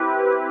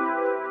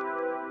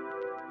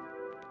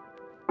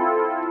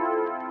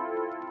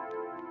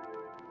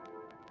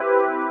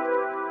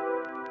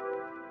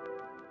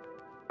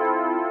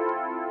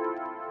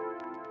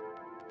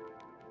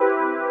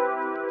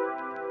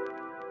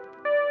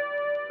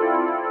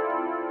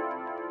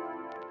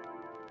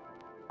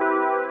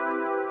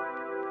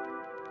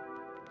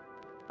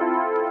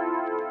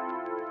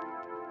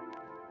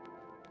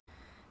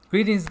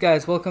Greetings,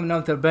 guys. Welcome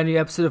now to a brand new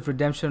episode of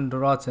Redemption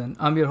Rotten.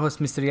 I'm your host,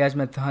 Mr.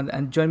 Yajmat Tahan,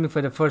 and joining me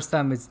for the first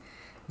time is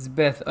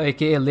Beth,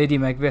 aka Lady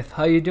Macbeth.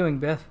 How you doing,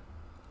 Beth?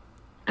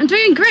 I'm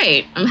doing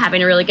great. I'm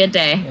having a really good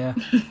day. Yeah.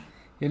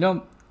 You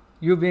know,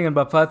 you being on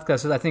my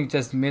podcast, I think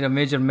just made a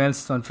major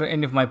milestone for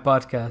any of my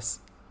podcasts.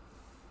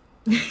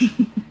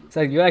 It's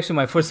like you're actually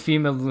my first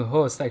female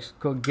host,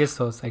 actually, guest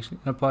host, actually,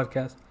 in a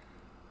podcast.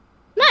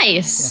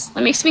 Nice. Yeah.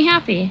 That makes me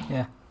happy.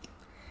 Yeah.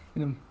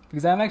 You know,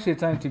 because I'm actually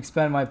trying to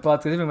expand my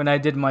podcast. Even when I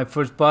did my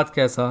first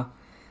podcast,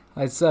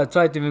 I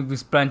tried to be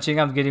branching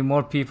out, getting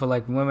more people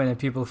like women and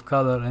people of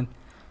color. And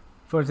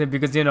for example,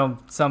 because, you know,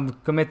 some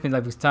commitment,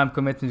 like with time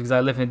commitment, because I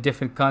live in a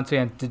different country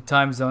and the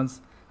time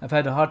zones, I've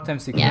had a hard time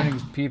securing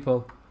with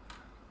people.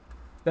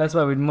 That's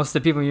why with most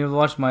of the people, you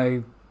watch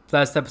my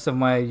last episode of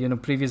my,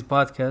 previous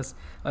podcast,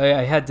 I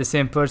had the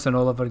same person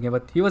all over again.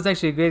 But he was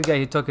actually a great guy.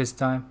 He took his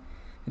time.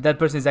 And that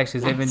person is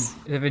actually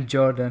Evan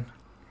Jordan.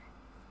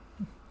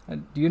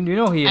 Do you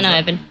know who he is? I know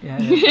Evan. Yeah,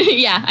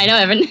 yeah, I know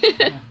Evan.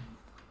 Yeah.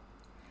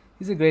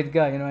 He's a great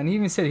guy, and he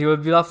even said he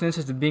would be often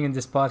interested in being in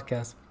this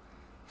podcast.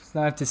 So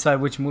now I have to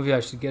decide which movie I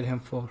should get him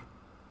for.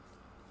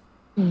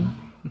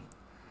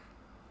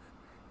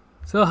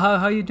 So how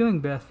are you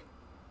doing, Beth?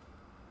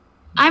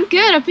 I'm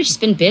good. I've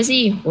just been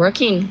busy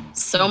working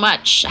so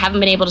much. I haven't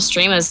been able to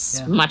stream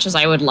as much as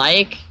I would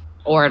like,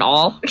 or at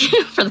all,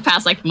 for the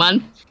past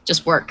month.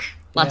 Just work.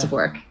 Lots of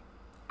work.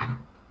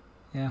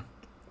 Yeah.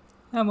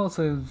 I'm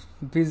also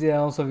busy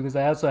because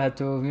I also had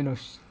to,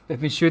 I've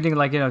been shooting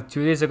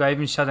 2 days ago. I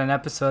even shot an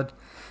episode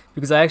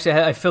because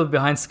I fell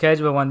behind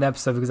schedule one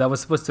episode because I was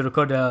supposed to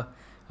record a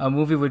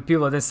movie with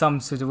people. Then some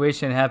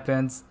situation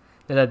happens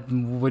that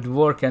would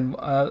work, and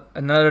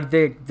another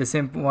day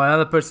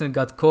another person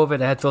got COVID.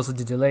 I had to also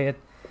delay it.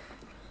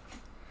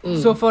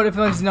 So far,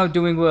 everyone's now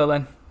doing well,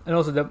 and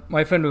also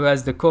my friend who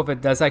has the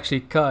COVID, that's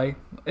actually Kai,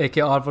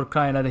 aka Arvor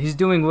Kai, and he's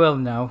doing well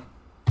now.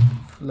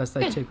 Last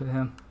I check with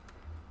him.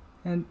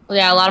 And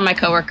a lot of my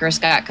coworkers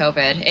got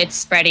COVID. It's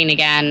spreading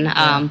again,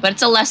 but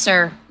it's a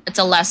lesser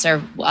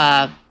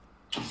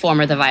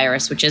form of the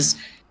virus, which is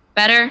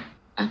better.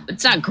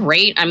 It's not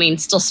great. I mean,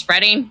 it's still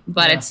spreading,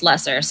 but it's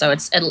lesser, so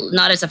it's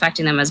not as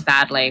affecting them as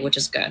badly, which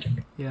is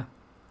good. Yeah.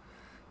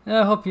 And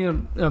I hope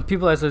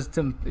people,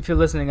 if you're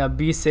listening,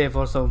 be safe.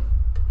 Also,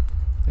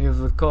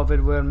 with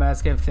COVID, wear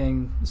mask,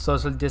 everything,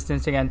 social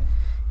distancing, and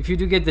if you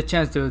do get the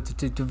chance to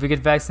get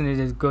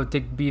vaccinated,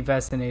 be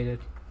vaccinated.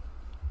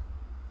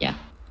 Yeah.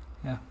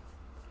 Yeah.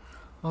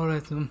 All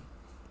right.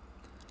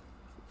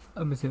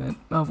 Let me see that.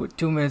 For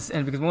 2 minutes,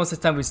 and because most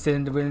of the time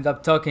we end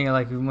up talking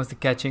we're mostly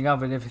catching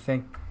up with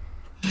everything.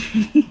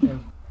 Yeah.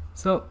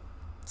 So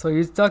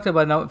you talked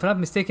about, now, if I'm not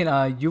mistaken,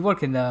 you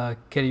work in a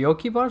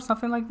karaoke bar,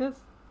 something like this.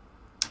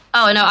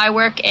 Oh no, I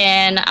work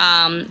in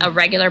a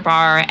regular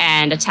bar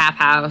and a tap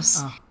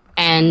house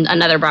and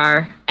another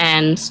bar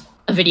and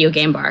a video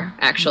game bar,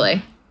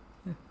 actually.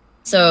 Yeah.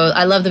 So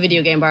I love the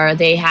video game bar.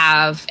 They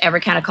have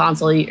every kind of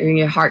console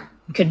your heart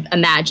could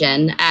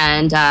imagine,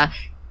 and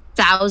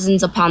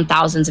thousands upon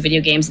thousands of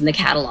video games in the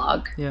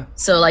catalog. Yeah.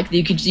 So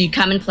you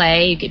come and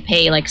play. You could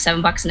pay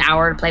 $7 an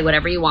hour to play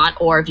whatever you want,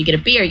 or if you get a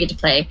beer, you get to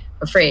play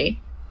for free.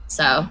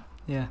 So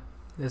yeah,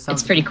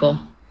 it's pretty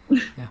cool.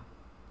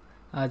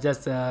 Yeah.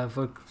 Just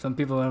for some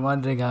people who are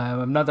wondering,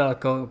 I'm not a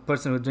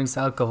person who drinks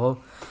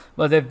alcohol,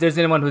 but if there's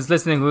anyone who's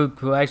listening who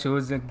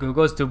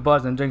goes to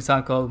bars and drinks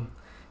alcohol,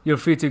 you're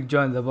free to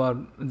join the bar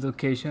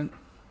location.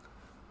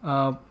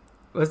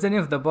 What's the name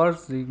of the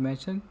bars that you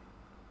mentioned?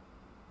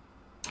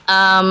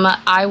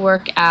 I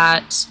work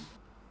at,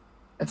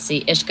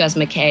 Ishka's,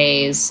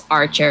 McKay's,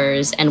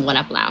 Archer's, and One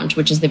Up Lounge,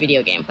 which is the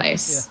video game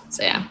place. Yeah.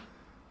 So yeah.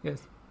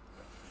 Yes.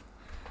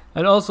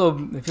 And also,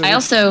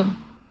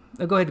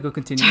 go ahead,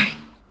 continue. Sorry.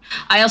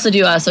 I also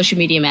do social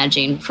media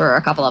managing for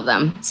a couple of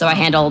them. So I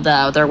handle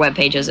their web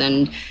pages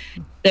and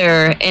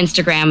their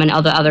Instagram and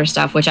all the other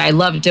stuff, which I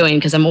love doing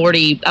because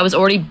I was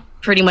already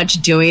pretty much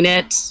doing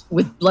it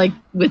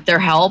with their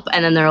help,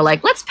 and then they're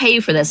like, let's pay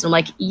you for this, and I'm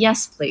like,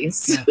 yes,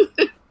 please.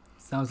 Yeah.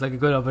 Sounds like a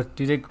good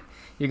opportunity.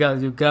 You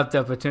grab the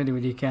opportunity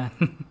when you can.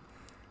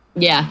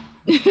 Yeah.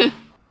 Yeah.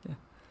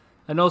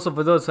 And also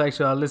for those who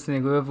actually are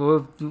listening,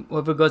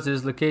 whoever goes to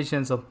this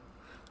location, so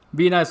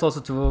be nice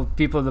also to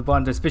people in the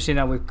bar, especially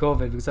now with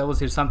COVID, because I will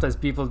hear sometimes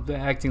people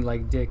acting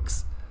like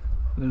dicks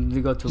when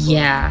they go to bar.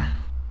 Yeah.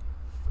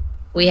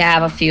 We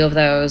have a few of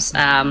those.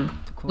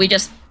 We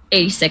just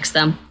 86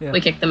 them. Yeah.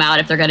 We kick them out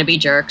if they're going to be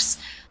jerks.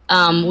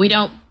 We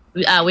don't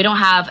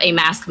have a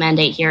mask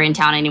mandate here in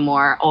town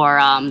anymore, or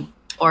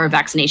a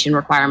vaccination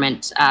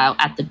requirement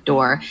at the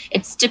door.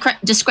 It's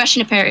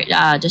discretionary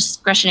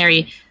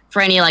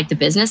for any the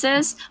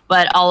businesses,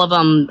 but all of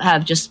them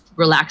have just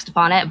relaxed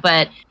upon it.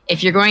 But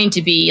if you're going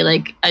to be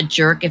a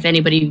jerk, if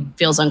anybody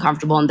feels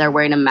uncomfortable and they're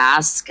wearing a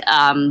mask,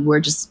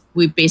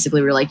 we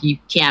basically were you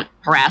can't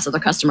harass other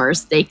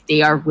customers.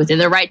 They are within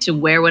their right to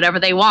wear whatever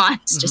they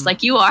want, just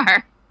like you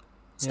are.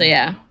 So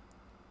yeah.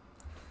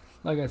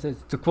 Like I said,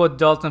 to quote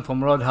Dalton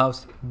from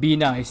Roadhouse, be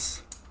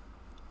nice.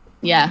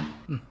 Yeah.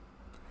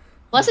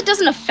 Plus, it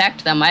doesn't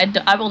affect them.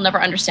 I will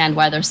never understand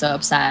why they're so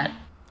upset.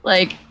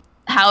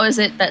 how is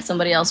it that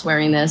somebody else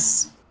wearing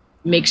this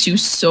makes you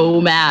so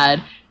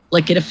mad?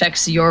 Like it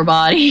affects your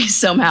body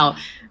somehow.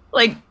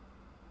 Like,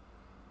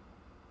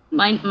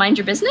 mind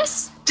your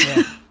business.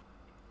 Yeah.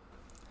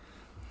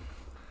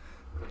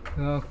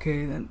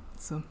 Okay, then.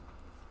 So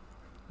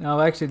now,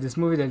 actually, this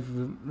movie I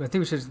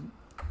think we should.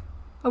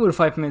 Over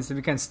 5 minutes,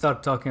 we can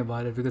start talking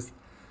about it because,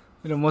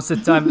 most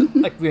of the time,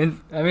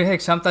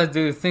 heck, sometimes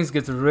the things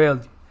get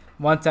real.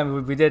 One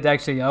time we did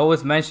actually. I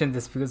always mention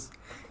this because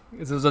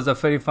this was a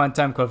very fun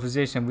time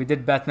conversation. We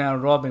did Batman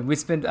and Robin. We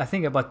spent, I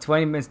think, about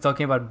 20 minutes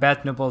talking about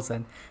bat nipples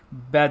and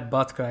bad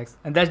butt cracks.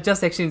 And that's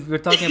just actually, we're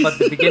talking about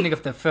the beginning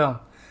of the film.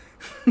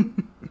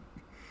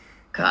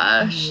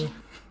 Gosh. Yeah.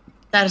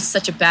 That is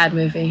such a bad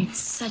movie. It's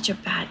such a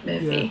bad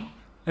movie. Yeah.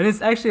 And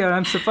it's actually,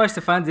 I'm surprised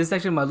to find this is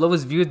actually my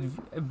lowest viewed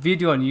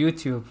video on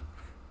YouTube.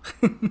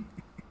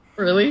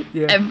 Really?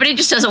 Yeah. Everybody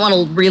just doesn't want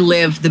to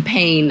relive the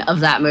pain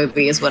of that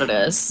movie is what it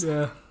is.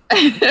 Yeah.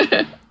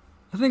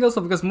 I think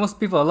also because a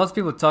lot of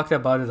people talked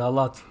about it a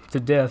lot to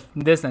death.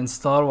 This and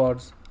Star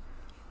Wars.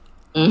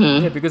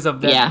 Mm-hmm. Yeah, because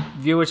of that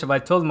viewership, I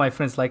told my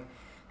friends like,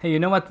 hey, you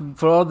know what?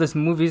 For all these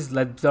movies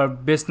like that are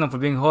best known for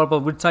being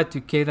horrible, we try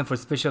to cater them for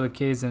special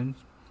occasions.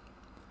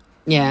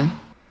 Yeah.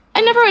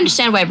 I never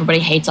understand why everybody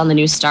hates on the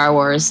new Star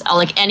Wars.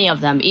 Like any of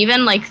them,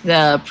 even like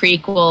the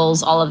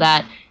prequels, all of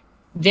that.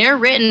 They're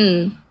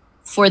written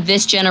for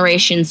this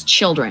generation's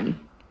children,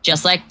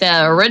 just like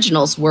the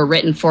originals were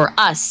written for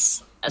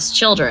us as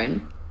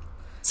children.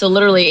 So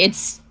literally,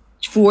 it's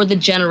for the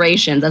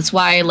generation. That's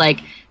why, like,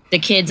 the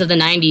kids of the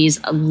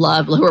 90s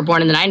who were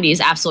born in the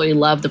 90s absolutely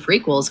love the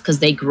prequels because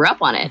they grew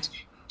up on it.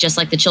 Just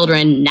like the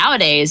children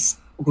nowadays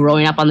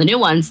growing up on the new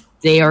ones,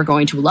 they are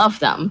going to love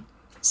them.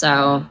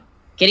 So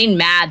getting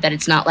mad that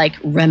it's not like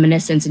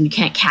reminiscence and you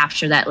can't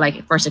capture that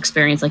like first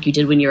experience like you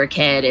did when you were a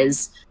kid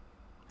is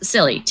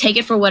silly. Take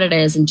it for what it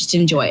is and just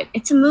enjoy it.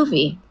 It's a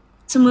movie.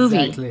 It's a movie.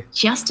 Exactly.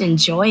 Just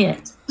enjoy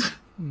it.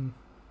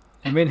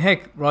 I mean,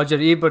 heck, Roger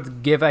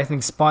Ebert gave, I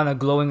think, Spawn a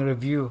glowing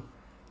review.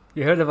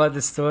 You heard about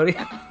this story?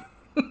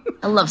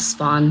 I love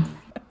Spawn.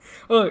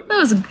 Oh,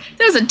 that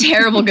was a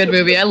terrible good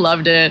movie. I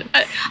loved it.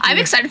 I'm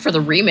excited for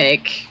the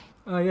remake.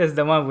 Oh, yes,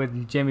 the one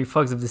with Jamie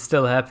Foxx, if it's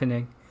still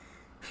happening.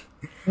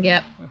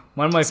 Yep.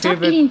 One of my Stop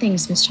favorite... eating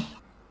things, Mischief.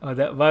 Oh,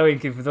 that, by the way,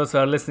 for those who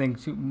are listening,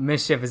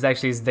 Mischief is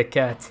actually the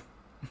cat.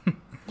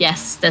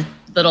 Yes, the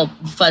little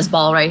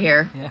fuzzball right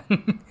here. Yeah.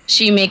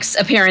 She makes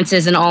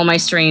appearances in all my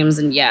streams,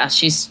 and yeah,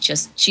 she's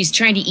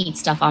trying to eat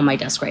stuff on my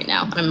desk right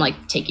now, and I'm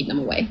like taking them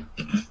away.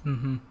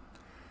 Mm-hmm.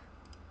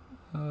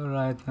 All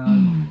right,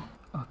 now,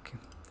 okay.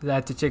 I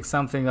had to check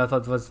something I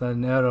thought was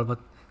an error, but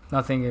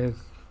nothing is.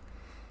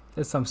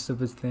 There's some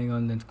stupid thing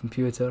on the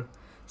computer.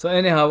 So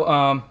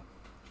anyhow,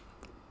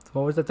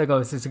 what was that ago?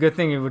 It's a good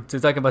thing to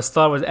talk about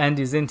Star Wars.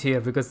 Andy's in here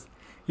because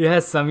he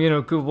has some,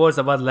 good words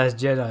about Last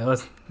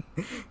Jedi.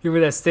 He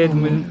would have stayed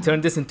and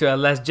turned this into a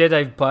Last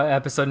Jedi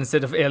episode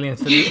instead of Alien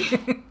 3.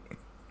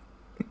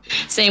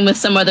 Same with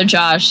some other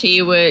Josh.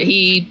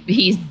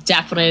 He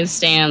definitely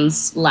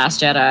stands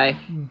Last Jedi.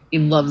 He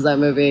loves that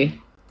movie.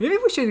 Maybe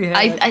we should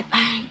have.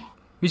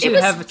 We should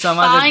have some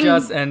other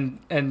Josh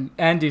and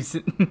Andy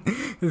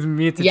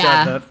meet each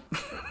other.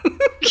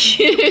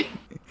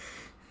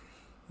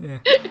 Yeah.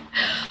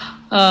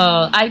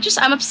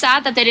 I'm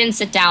upset that they didn't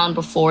sit down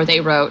before they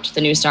wrote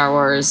the new Star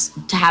Wars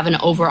to have an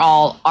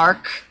overall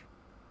arc.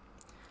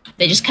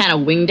 They just kind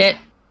of winged it.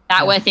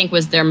 That way, I think,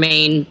 was their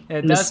main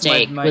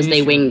mistake. My was issue.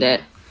 They winged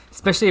it,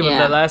 especially with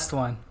the last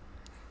one.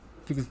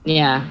 Because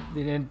they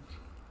didn't.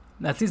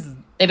 At least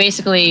they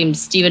basically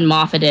Stephen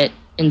Moffat it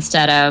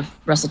instead of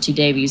Russell T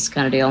Davies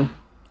kind of deal.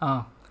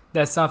 Oh,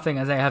 that's something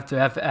as I have to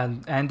have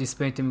Andy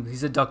explain to me.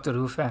 He's a Doctor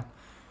Who fan.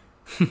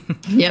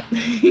 Yep.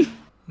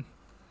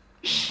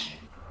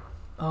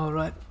 All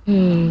right.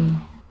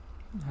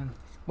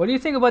 What do you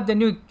think about the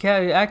new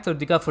actor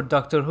they got for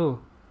Doctor Who?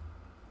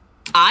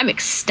 I'm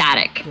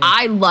ecstatic. Yeah.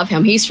 I love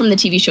him. He's from the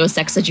TV show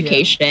Sex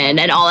Education,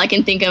 and all I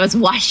can think of is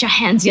wash your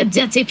hands, you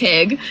dirty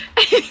pig.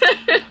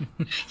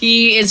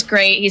 He is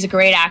great. He's a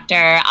great actor.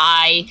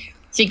 I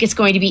think it's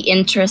going to be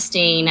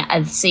interesting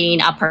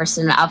seeing a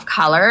person of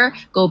color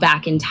go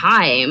back in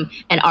time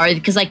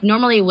because like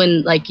normally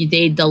when like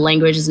the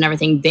languages and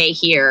everything, they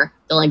hear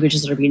the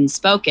languages that are being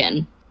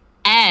spoken.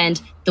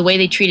 And the way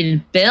they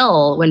treated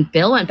Bill when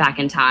Bill went back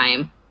in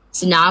time.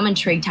 So now I'm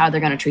intrigued how they're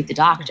going to treat the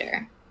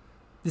Doctor.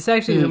 This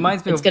actually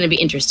reminds me it's going to be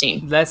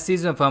interesting. Last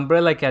season of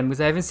Umbrella Academy,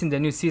 because I haven't seen the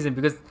new season.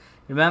 Because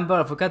remember,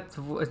 I forgot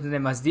what his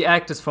name was. The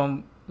actress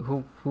from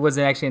who was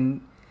actually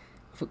in,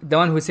 the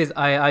one who says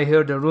I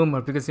heard a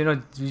rumor, because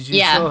you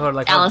show her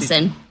like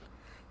Allison.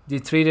 They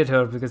treated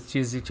her because she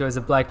was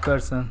a black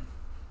person.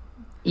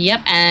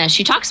 Yep, and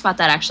she talks about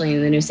that actually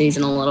in the new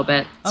season a little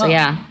bit. So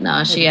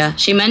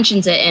she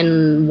mentions it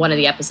in one of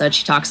the episodes.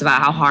 She talks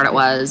about how hard it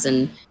was,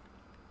 and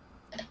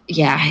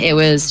it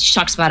was. She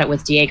talks about it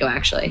with Diego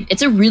actually.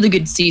 It's a really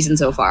good season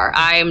so far.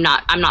 I'm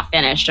not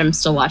finished. I'm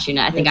still watching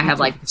it. I think I have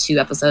like 2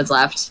 episodes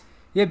left.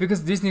 Yeah,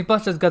 because Disney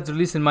Plus just got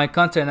released in my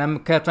country, and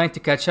I'm trying to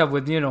catch up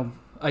with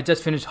I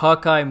just finished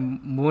Hawkeye,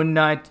 Moon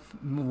Knight,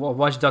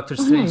 watched Doctor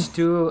Strange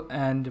 2,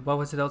 and what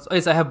was it else? Oh,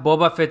 yes, I have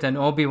Boba Fett and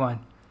Obi-Wan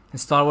and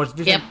Star Wars.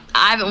 Yep,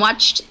 I haven't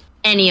watched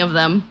any of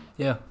them.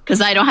 Yeah.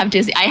 Because I don't have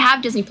Disney. I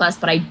have Disney Plus,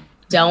 but I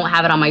don't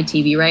have it on my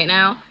TV right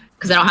now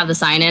because I don't have the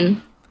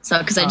sign-in. So,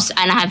 because I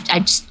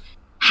just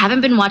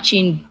haven't been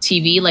watching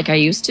TV like I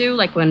used to,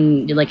 like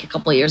a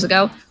couple of years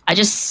ago. I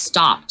just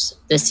stopped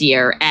this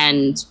year,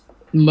 and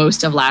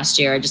most of last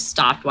year I just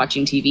stopped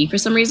watching TV for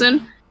some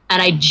reason,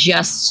 and I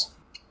just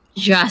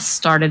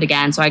started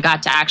again. So I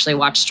got to actually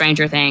watch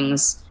Stranger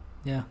Things.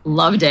 Yeah.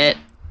 Loved it.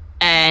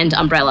 And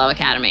Umbrella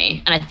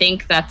Academy. And I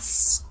think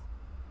that's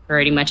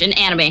pretty much an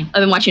anime.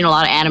 I've been watching a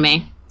lot of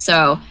anime.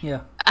 So yeah.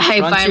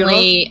 I'm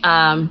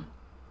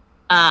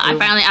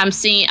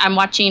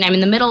in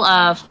the middle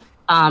of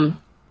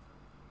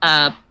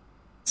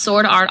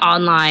Sword Art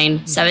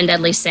Online, Seven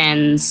Deadly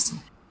Sins.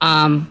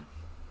 And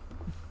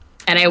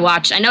I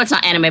know it's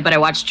not anime, but I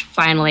watched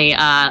finally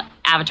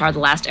Avatar: The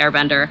Last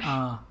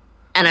Airbender.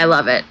 And I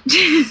love it.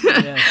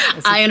 Yeah,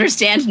 I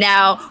understand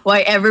now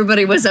why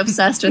everybody was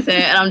obsessed with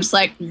it. And I'm just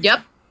like,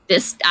 yep,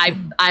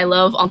 I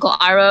love Uncle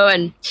Iroh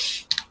and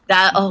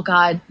that. Oh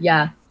God,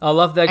 yeah. I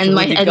love that he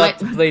got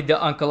to play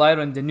the Uncle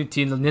Iroh in the new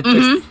Teen Nitpicks.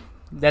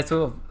 Mm-hmm. That's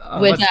what.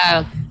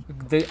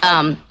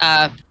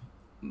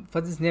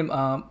 What's his name?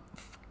 Appa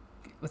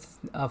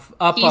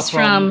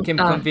from Kim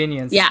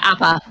Convenience. Yeah,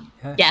 Appa.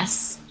 Yeah.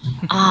 Yes.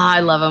 I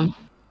love him.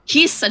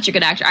 He's such a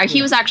good actor.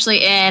 He was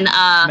actually in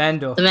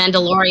Mando. The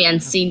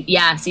Mandalorian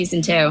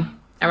season 2. I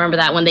remember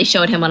that when they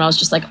showed him and I was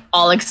just like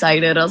all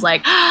excited. I was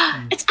like,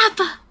 it's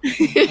Appa.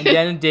 And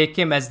then they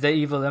came as the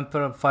evil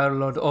Emperor Fire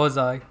Lord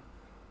Ozai.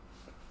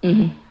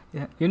 Mm-hmm.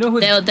 Yeah. You know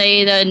who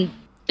the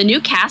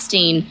new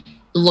casting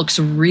looks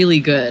really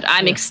good.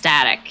 I'm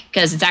ecstatic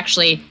because it's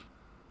actually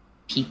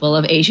people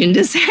of Asian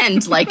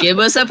descent like it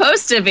was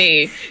supposed to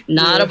be.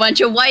 Not a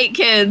bunch of white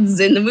kids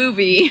in the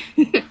movie.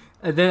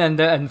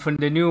 And from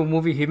the new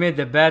movie, he made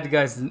the bad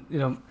guys,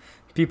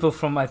 people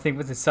from, I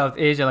think, South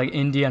Asia, like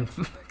Indian.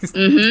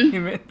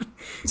 Mm-hmm.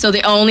 So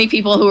the only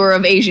people who were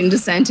of Asian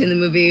descent in the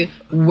movie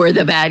were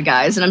the bad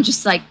guys. And I'm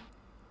just like...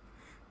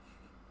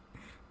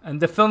 And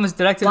the film is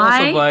directed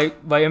also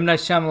by M. Night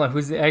Shyamalan,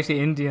 who's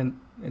actually Indian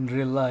in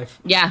real life.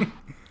 Yeah.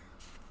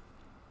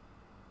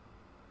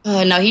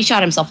 No, he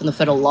shot himself in the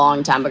foot a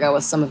long time ago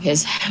with some of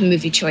his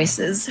movie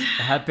choices. The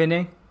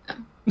Happening?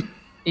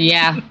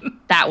 Yeah,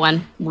 that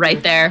one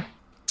right there.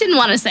 Didn't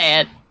want to say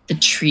it. The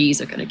trees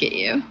are gonna get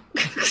you.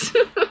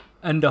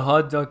 And the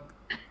hot dog.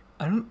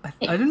 I don't know.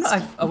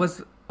 I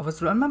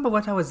remember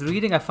what I was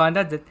reading. I found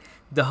out that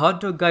the hot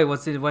dog guy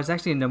was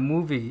actually in the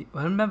movie.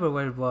 I don't remember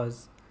where it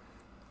was.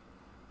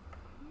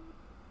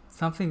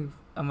 Something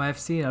I might have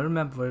seen. I don't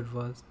remember where it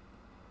was.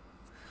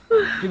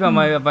 Maybe I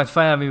might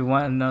find out maybe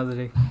one another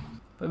day.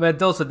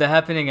 But also The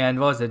Happening and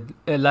what was it?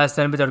 Last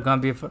time are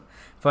gonna be for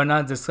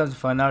another discussion,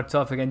 for another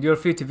topic, and you're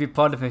free to be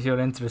part of it if you're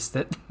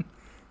interested.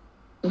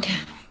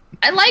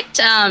 I liked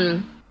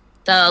The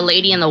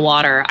Lady in the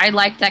Water. I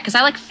liked that because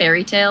I like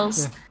fairy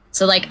tales. Yeah.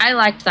 So I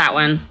liked that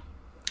one.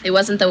 It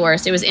wasn't the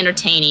worst. It was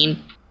entertaining.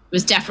 It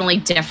was definitely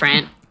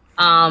different.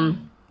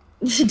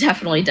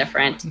 Definitely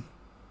different.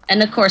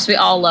 And of course, we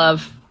all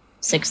love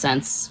Sixth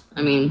Sense.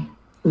 I mean,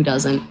 who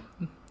doesn't?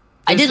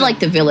 I did like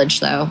The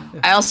Village, though.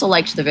 Yeah. I also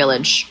liked The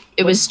Village.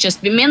 It was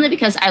just mainly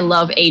because I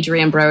love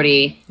Adrian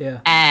Brody. Yeah.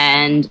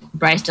 And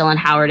Bryce Dallas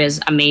Howard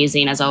is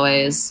amazing, as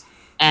always.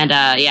 And,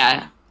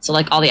 yeah. So,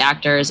 all the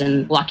actors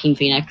and Joaquin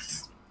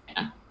Phoenix.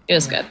 Yeah. It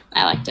was good.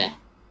 I liked it.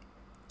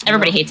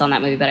 Everybody hates on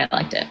that movie, but I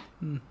liked it.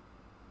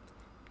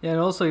 Yeah, and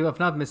also, if I'm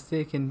not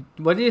mistaken,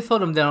 what did you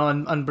thought of them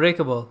on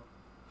Unbreakable?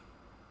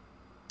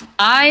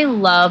 I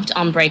loved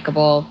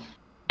Unbreakable.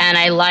 And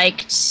I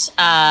liked...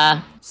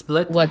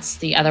 Split? What's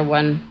the other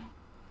one?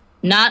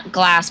 Not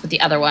Glass, but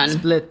the other one.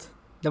 Split.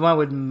 The one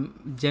with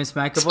James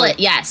McAvoy? Split,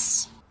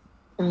 yes.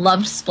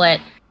 Loved Split.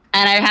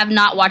 And I have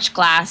not watched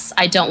Glass.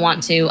 I don't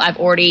want to. I've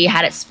already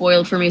had it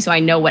spoiled for me, so I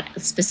know what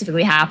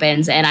specifically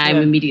happens. And I'm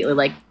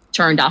immediately,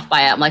 turned off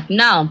by it. I'm like,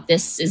 no,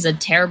 this is a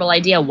terrible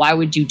idea. Why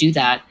would you do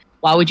that?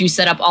 Why would you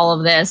set up all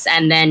of this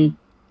and then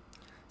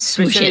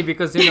swoosh Especially it?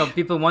 because,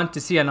 people want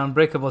to see an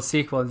Unbreakable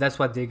sequel. That's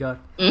what they got.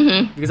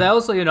 Mm-hmm. Because I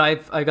also,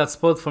 I got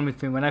spoiled from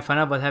it when I found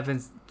out what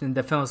happens in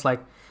the film. I was like,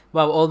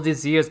 wow, all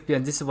these years,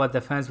 and this is what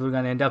the fans were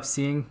going to end up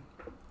seeing.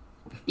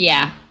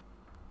 Yeah.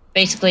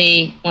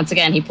 Basically, once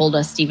again, he pulled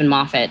a Stephen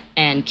Moffat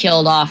and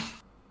killed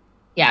off...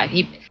 Yeah,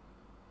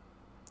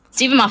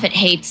 Stephen Moffat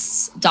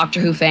hates Doctor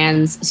Who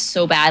fans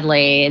so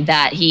badly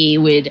that he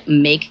would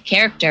make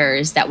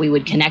characters that we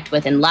would connect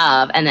with and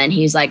love, and then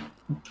he's like,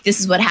 this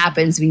is what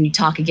happens when you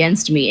talk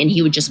against me, and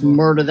he would just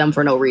murder them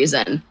for no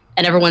reason.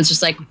 And everyone's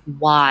just like,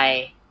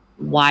 why?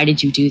 Why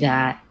did you do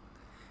that?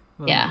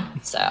 Well, yeah,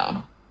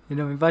 so...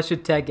 Maybe I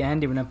should tag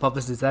Andy when I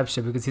publish this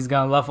episode because he's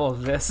gonna love all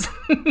of this.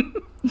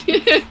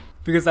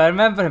 Because I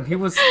remember him, he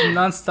was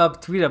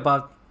non-stop tweet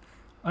about...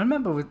 I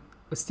remember,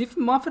 was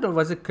Stephen Moffat or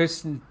was it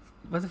Christian...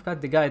 What's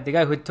the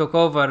guy who took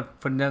over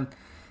from the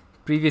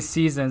previous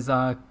seasons?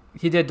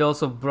 He did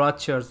also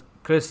Broadchurch,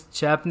 Chris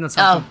Chapman or Oh,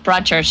 something.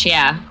 Broadchurch.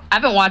 Yeah, I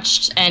haven't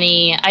watched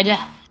any.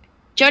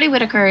 Jodie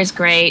Whittaker is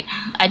great.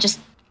 I just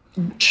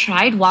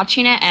tried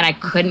watching it and I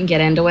couldn't get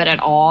into it at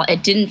all.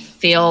 It didn't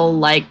feel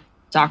like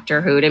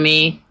Doctor Who to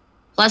me.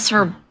 Plus,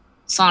 her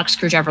sonic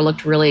screwdriver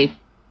looked really.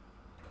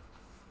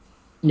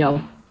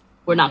 No,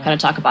 we're not going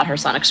to talk about her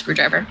sonic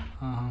screwdriver.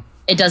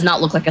 It does not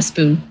look like a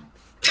spoon.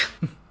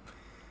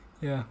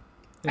 Yeah.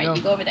 All right,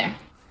 you go over there.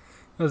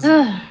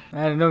 I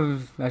don't know.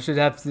 I should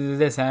have to do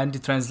this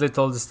and translate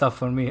all the stuff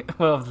for me.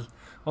 Well,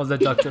 all the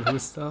Doctor Who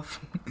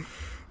stuff.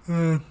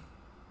 You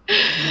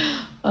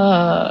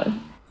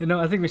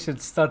know, I think we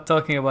should start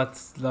talking about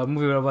the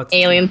movie we're about.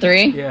 Alien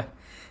 3? Yeah.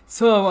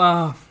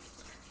 So,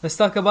 let's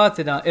talk about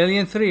it.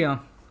 Alien 3.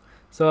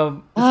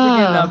 So, let's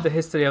begin now the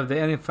history of the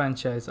Alien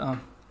franchise.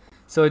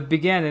 So, it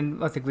began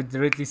in, I think, with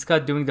Ridley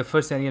Scott doing the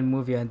first Alien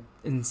movie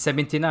in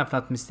 79, if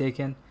not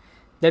mistaken.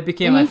 That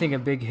became, I think, a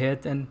big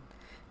hit.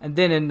 And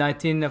then in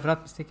 19, if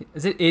not mistaken,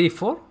 is it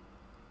 84? I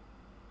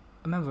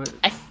remember.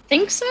 I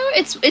think so.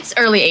 It's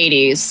early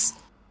 80s.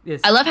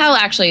 Yes. I love how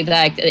actually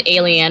the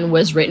Alien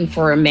was written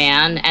for a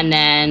man and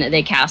then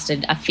they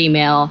casted a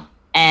female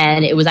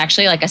and it was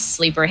actually like a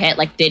sleeper hit.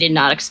 Like they did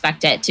not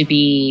expect it to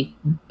be,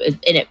 and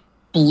it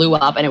blew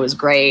up and it was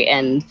great.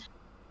 And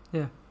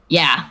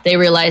yeah, they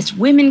realized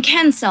women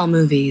can sell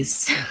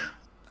movies.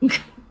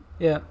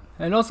 Yeah.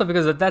 And also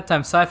because at that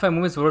time, sci-fi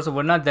movies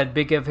were not that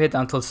big of a hit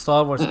until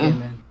Star Wars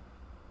came in.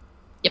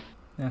 Yep.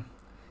 Yeah.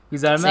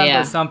 Because I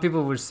remember some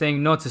people were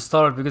saying no to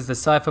Star Wars because the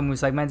sci-fi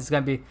movies, like, man, this is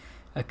going to be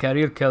a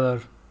career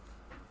killer.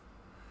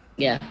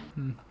 Yeah.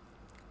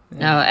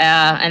 No,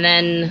 and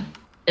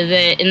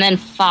then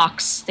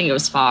Fox, I think it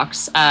was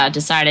Fox,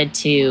 decided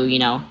to, you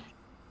know,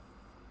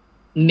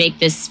 make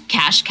this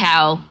cash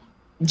cow,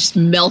 just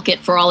milk it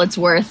for all it's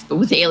worth, but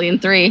with Alien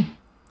 3.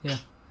 Yeah.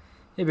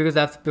 Yeah,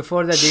 because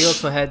before that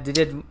they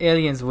did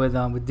Aliens with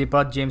they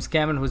brought James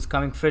Cameron, who's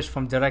coming fresh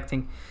from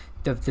directing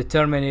the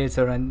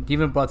Terminator, and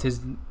even brought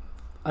his,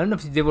 I don't know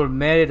if they were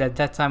married at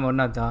that time or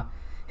not,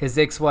 his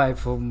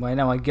ex-wife, whom I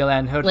know,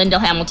 Gillian Hurt. Lyndall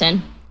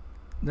Hamilton.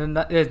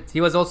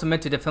 He was also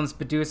meant to the film's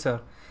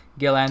producer,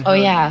 Gillian Hurt. Oh,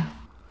 yeah.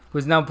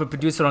 Who's now a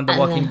producer on the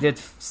Walking Dead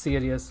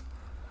series.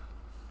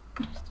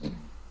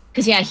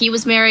 Because, yeah, he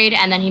was married,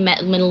 and then he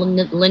met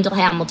Lyndall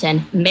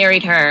Hamilton,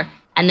 married her,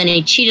 and then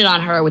he cheated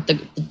on her with the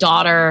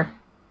daughter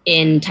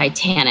in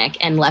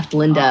Titanic and left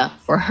Linda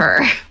for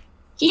her.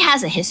 He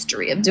has a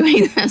history of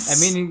doing this. I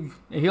mean,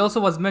 he also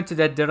was meant to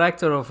that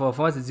director of what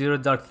was it, Zero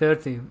Dark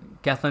 30,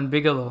 Kathleen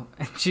Bigelow.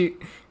 And she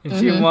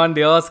won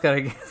the Oscar, I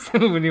guess,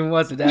 when he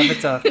was with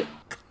Avatar.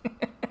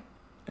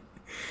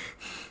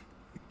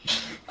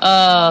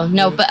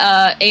 No, but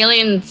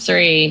Alien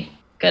 3,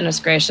 goodness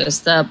gracious,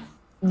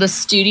 the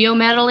studio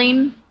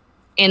meddling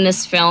in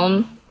this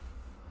film,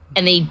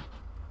 and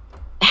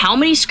how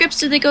many scripts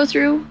did they go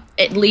through?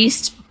 At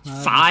least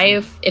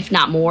 5, if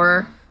not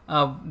more.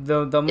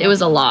 It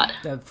was a lot.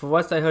 For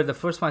what I heard, the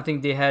first one, I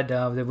think they had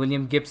the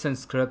William Gibson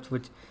script,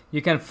 which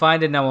you can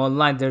find it now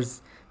online.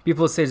 There's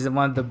people say it's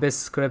one of the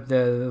best script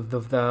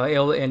of the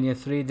Alien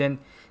 3. Then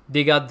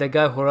they got the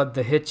guy who wrote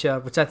The Hitcher,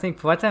 which I think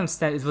for what I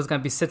understand it was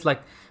gonna be set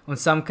like on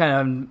some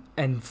kind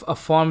of a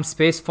farm,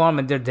 space farm,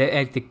 and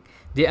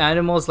the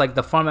animals, like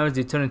the farm animals,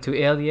 they turn into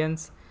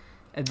aliens.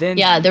 And then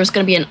there was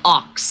gonna be an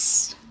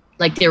ox,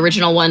 like the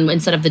original one.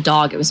 Instead of the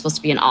dog, it was supposed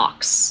to be an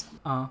ox.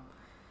 And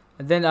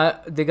then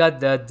they got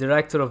the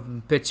director of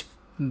Pitch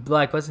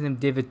Black, what's his name,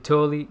 David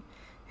Tolley.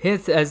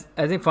 As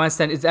I think, for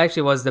instance, it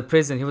actually was the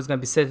prison. He was going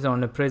to be set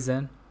on a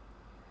prison.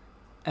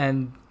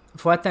 And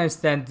for what I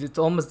understand, it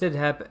almost did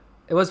happen.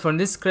 It was from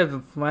this script,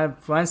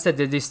 for instance,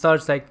 that they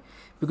start like,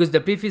 because the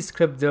previous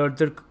script,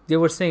 they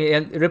were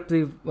saying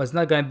Ripley was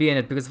not going to be in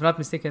it, because if I'm not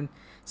mistaken,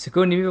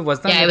 Sigourney Weaver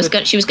was not.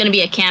 Yeah, she was going to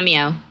be a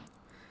cameo.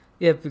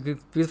 Yeah, because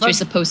she was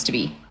supposed to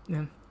be.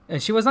 Yeah.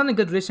 And she was not in a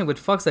good relation with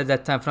Fox at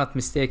that time, if I'm not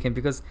mistaken,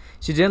 because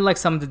she didn't like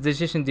some of the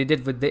decisions they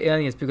did with the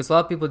Aliens, because a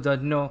lot of people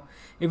don't know,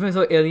 even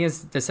though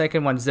Aliens, the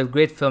second one, is a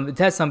great film, it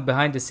has some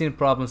behind-the-scene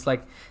problems,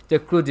 like the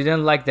crew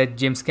didn't like that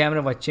James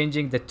Cameron was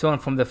changing the tone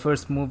from the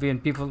first movie,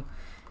 and people,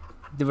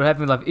 they were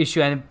having a lot of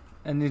issue, and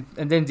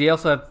then they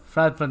also, if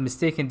I'm not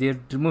mistaken, they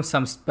removed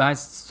some behind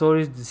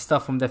stories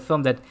stuff from the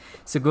film that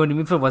Sigourney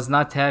Weaver was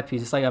not happy.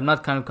 It's like, I'm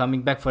not kind of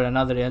coming back for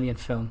another Alien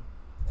film.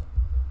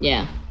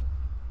 Yeah.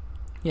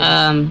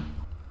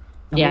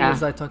 What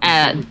was I talking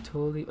David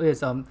Tolley? Oh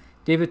yes,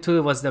 David Tolley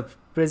was the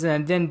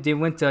president, and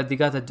then they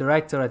got a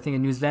director, I think a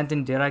New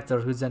Zealand director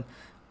who's an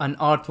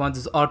art one of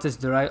those art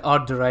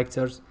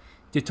directors.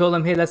 They told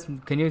him, hey,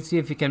 can you see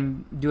if you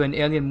can do an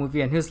Alien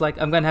movie? And he was like,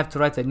 I'm gonna have to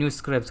write a new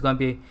script. It's gonna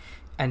be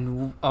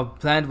a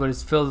plant where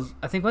it's filled.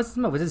 I think was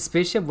it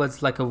spaceship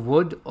was like a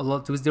wood a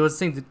lot. They were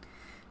saying that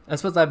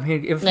that's what I'm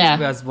hearing. Everything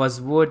was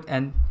wood,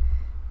 and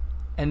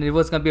it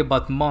was gonna be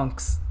about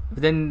monks.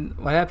 But then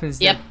what happens?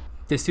 That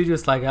the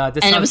studio's like,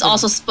 this. And it was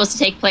also supposed to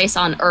take place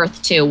on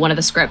Earth too. One of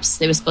the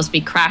scripts, it was supposed to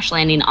be crash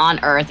landing on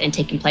Earth and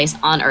taking place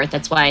on Earth.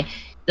 That's why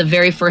the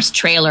very first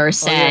trailer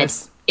said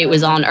it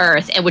was on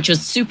Earth, and which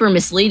was super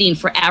misleading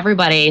for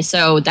everybody.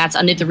 So that's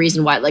the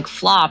reason why it like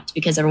flopped,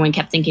 because everyone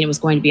kept thinking it was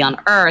going to be on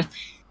Earth,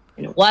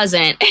 and it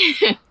wasn't.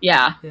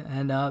 Yeah.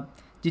 And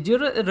did you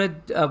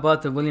read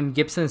about the William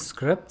Gibson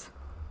script?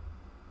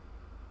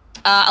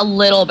 A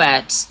little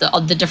bit,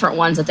 the different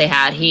ones that they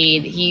had.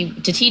 He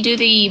did he do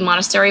the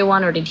monastery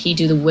one, or did he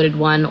do the wooded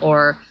one,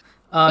 or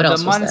what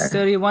else the was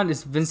monastery one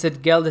is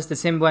Vincent Gale. It's the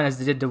same one as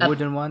they did the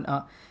wooden one.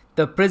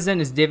 The prison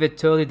is David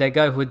Turley, the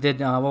guy who did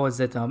what was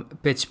it?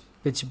 Pitch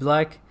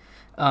Black.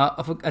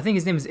 I think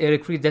his name is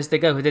Eric Reed. That's the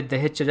guy who did The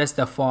Hitcher. That's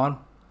The Farm.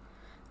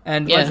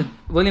 And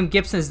William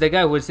Gibson is the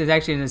guy who was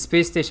actually in the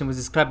space station, was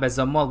described as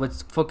Zamal,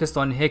 which focused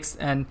on Hicks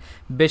and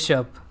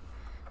Bishop.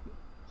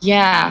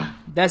 Yeah.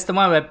 That's the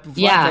one where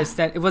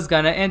it was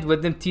gonna end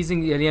with them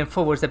teasing Alien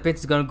Force. The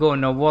Patriots gonna go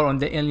on a war on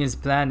the aliens'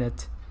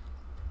 planet.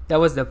 That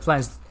was the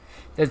plans.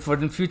 That for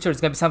the future it's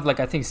gonna be something like,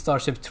 I think,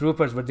 Starship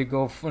Troopers, where they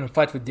go and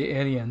fight with the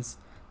aliens.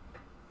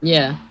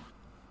 Yeah.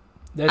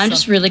 I'm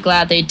just really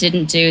glad they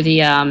didn't do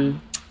the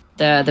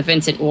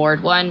Vincent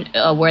Ward one,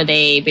 where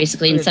they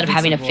basically instead of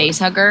having a face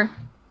hugger,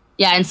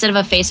 instead of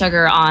a face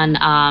hugger on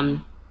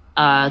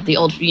the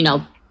old,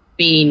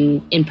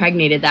 being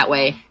impregnated that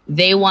way,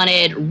 they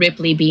wanted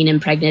Ripley being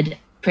impregnated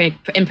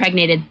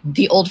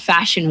the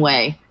old-fashioned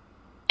way,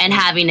 and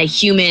having a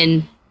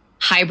human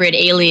hybrid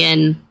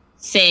alien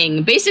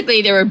thing.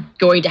 Basically, they were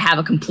going to have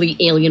a complete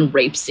alien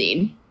rape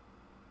scene,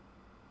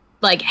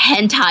 like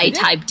hentai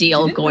type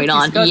deal going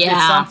on.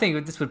 Yeah, something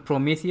with this with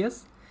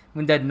Prometheus,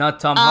 when that not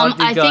Tom Hardy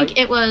guy. I think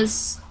it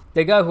was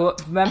the guy who,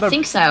 remember? I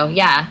think so.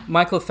 Yeah.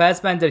 Michael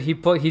Fassbender. He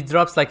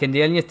drops like an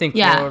alien thing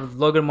for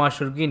Logan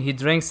Marshall Green. He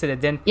drinks it,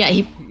 and then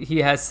he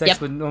has sex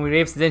with Naomi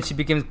Rapes. Then she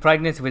becomes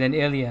pregnant with an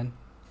alien.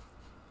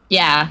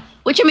 Yeah,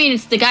 which I mean,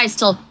 the guy's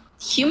still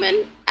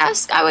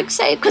human-esque, I would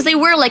say, because they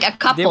were like a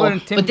couple.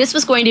 But this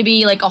was going to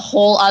be like a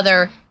whole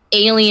other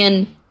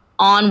alien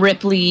on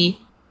Ripley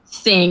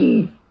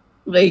thing.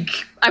 Like,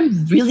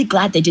 I'm really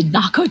glad they did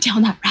not go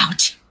down that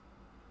route.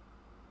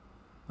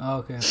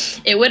 Okay.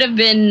 It would have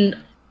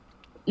been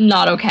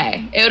not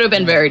okay. It would have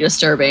been very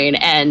disturbing,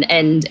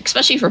 and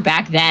especially for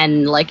back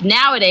then. Like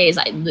nowadays,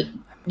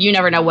 you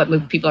never know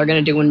what people are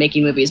going to do when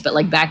making movies, but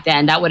like back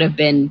then, that would have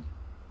been.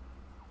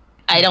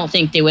 I don't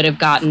think they would have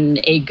gotten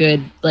a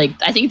good, like,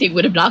 I think they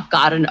would have not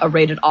gotten a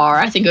rated R.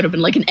 I think it would have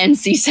been like an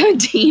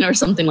NC-17 or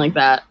something like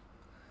that.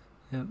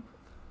 Yeah.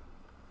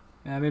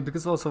 I mean,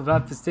 because also, if I'm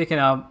not mistaken,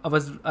 I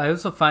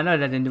also found out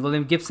that in the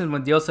William Gibson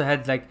one, they also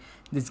had like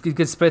this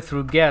could spread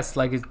through gas,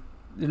 like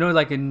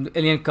like in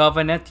Alien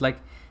Covenant, like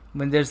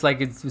when there's like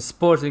it's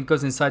spores and it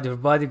goes inside your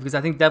body, because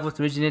I think that was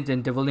originated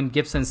in the William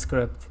Gibson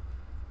script.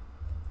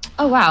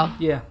 Oh wow.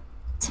 Yeah.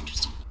 That's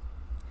interesting.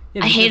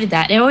 Yeah, I hated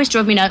that. It always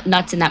drove me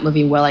nuts in that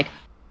movie where like,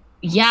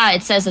 yeah,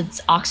 it says it's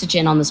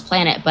oxygen on this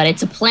planet, but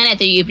it's a planet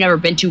that you've never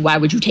been to. Why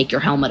would you take your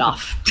helmet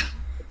off?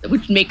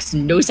 Which makes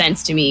no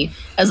sense to me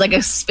as like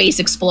a space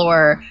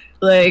explorer.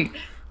 Like,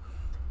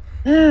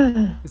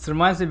 it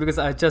reminds me because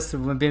I just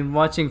been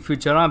watching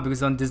Futurama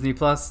because on Disney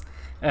Plus,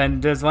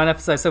 and there's one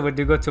episode I saw where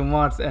they go to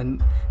Mars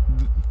and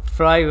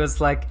Fry was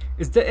like,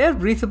 "Is the air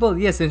breathable?"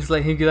 Yes, and he's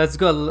like, "Let's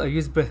go. I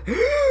use breath."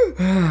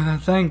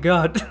 Thank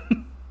God.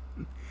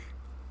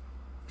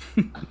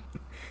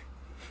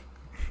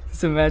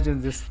 Just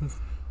imagine this.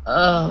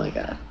 Oh my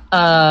God.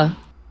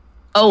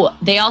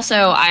 They also,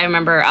 I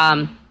remember,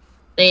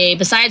 they,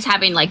 besides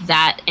having like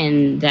that,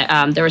 and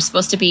there was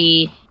supposed to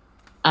be,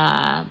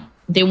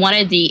 they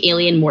wanted the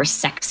alien more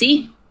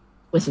sexy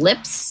with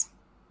lips.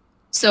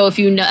 So if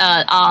you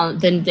know,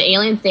 then the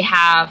aliens they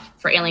have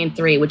for Alien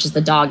 3, which is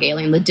the dog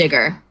alien, the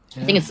Digger.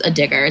 Yeah. I think it's a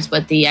Digger is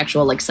what the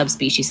actual like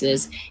subspecies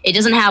is. It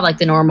doesn't have like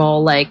the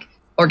normal like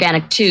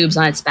organic tubes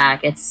on its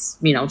back. It's,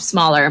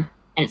 smaller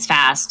and it's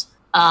fast.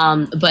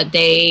 But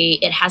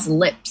it has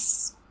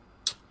lips.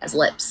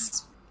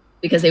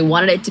 Because they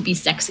wanted it to be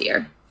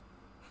sexier.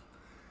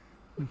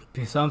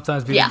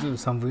 Sometimes we do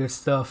some weird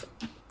stuff.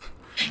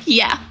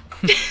 Yeah.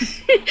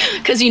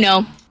 Because,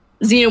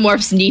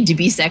 xenomorphs need to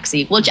be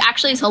sexy. Which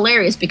actually is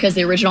hilarious because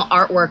the original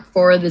artwork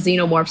for the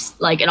xenomorphs,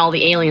 like, and all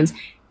the aliens,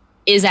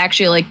 is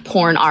actually, like,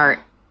 porn art.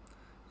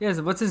 Yes,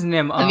 what's his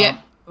name?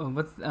 I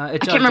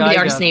can't remember the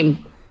artist's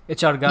name.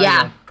 H.R. Geiger.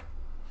 Yeah.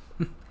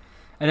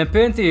 And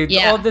apparently,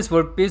 all this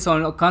were based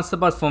on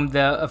concepts from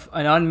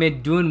an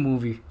unmade Dune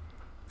movie.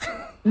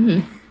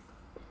 Mm-hmm.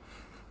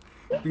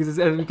 Because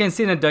you can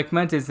see in a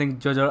documentary, I think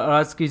George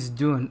Aronofsky's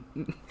Dune,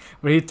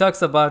 where he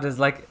talks about it's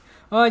like,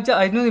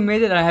 I only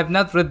made it. I have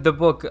not read the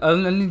book. I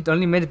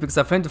only made it because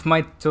a friend of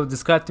mine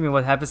described to me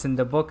what happens in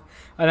the book,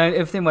 and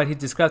everything what he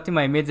described to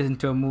me, I made it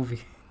into a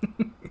movie.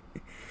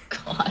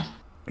 God.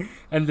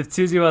 And the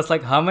studio was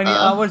like, how many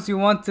hours do you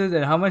want to,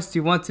 and how much do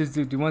you want to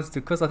do? Do you want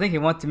to cost? I think he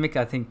wanted to make,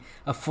 a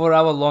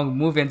 4-hour long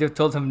movie, and they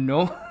told him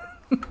no.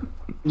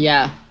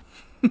 Yeah.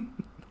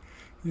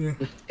 Yeah.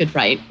 Good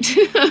right.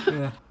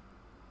 Yeah.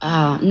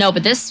 No,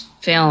 but this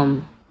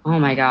film, oh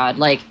my God,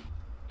 like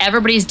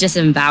everybody's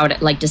disavowed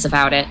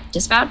it.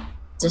 Disavowed.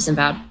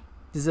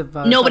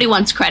 Nobody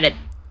wants credit.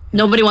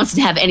 Nobody wants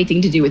to have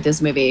anything to do with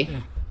this movie.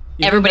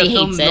 Even the Everybody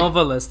film hates it.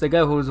 novelist, the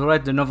guy who's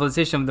write the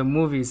novelization of the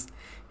movies,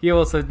 he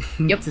also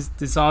Yep.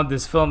 disowned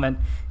this film, and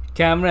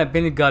Cameron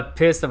apparently got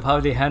pissed of how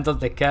they handled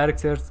the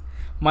characters.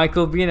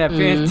 Michael Bean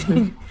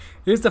apparently.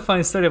 Here's the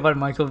funny story about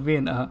Michael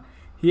Bean.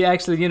 He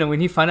actually, when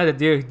he found out that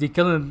they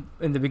killed him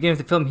in the beginning of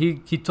the film,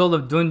 he told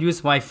them, "Don't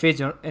use my face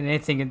or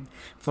anything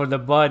for the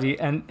body."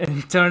 And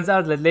it turns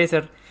out that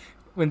later,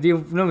 when they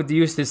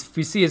used this,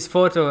 we see his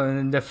photo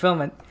in the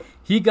film, and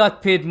he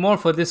got paid more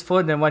for this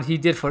photo than what he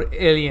did for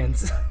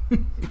Aliens.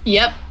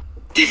 Yep.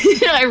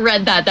 I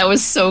read that. That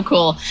was so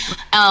cool.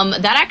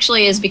 That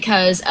actually is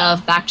because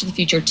of Back to the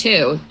Future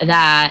 2.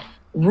 That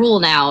rule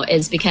now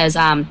is because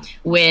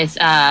with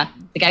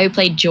the guy who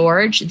played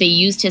George, they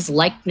used his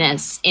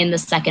likeness in the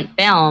second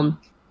film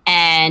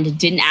and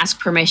didn't ask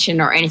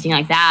permission or anything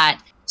like that.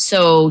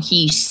 So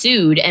he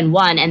sued and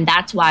won, and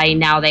that's why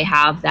now they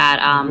have that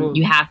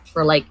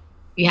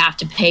you have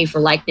to pay for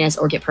likeness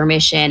or get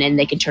permission, and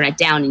they can turn it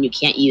down and you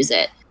can't use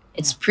it.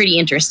 It's pretty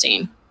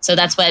interesting. So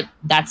that's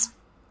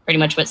pretty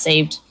much what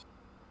saved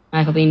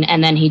Michael Bean.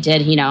 And then he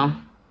did, the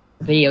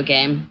video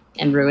game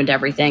and ruined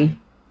everything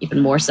even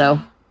more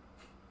so.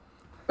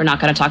 We're not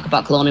going to talk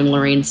about Colonial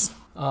Marines.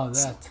 Oh,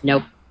 that.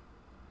 Nope.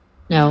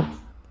 No.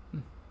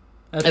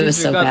 At It least was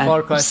we so got bad. Far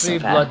It Cry was so 3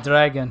 bad. Blood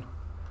Dragon.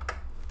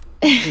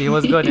 He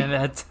was good in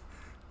that.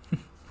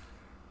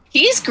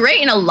 He's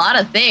great in a lot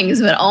of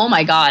things, but oh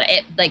my god,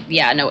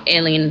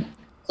 Alien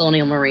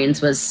Colonial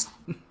Marines was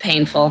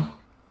painful.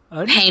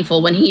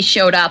 Painful. When he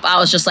showed up, I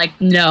was just like,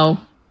 no.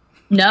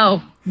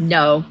 Like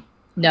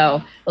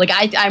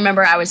I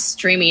remember I was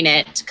streaming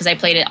it because I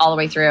played it all the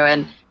way through,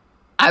 and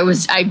I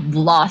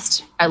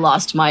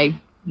lost my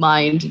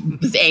mind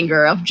with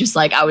anger of just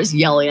like I was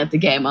yelling at the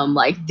game. I'm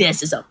like,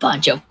 this is a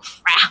bunch of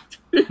crap.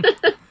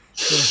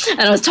 And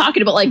I was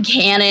talking about like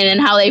canon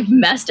and how they've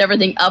messed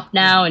everything up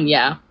now, and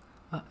yeah.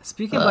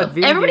 Speaking about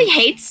video Everybody games,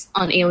 hates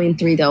on Alien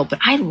 3 though, but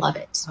I love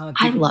it.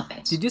 I love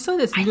it. did you saw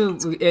this new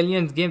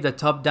Aliens game, the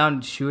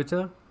top-down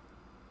shooter?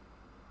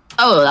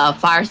 Oh,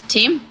 Fire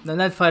Team? No,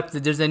 not five.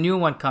 There's a new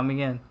one coming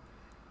in.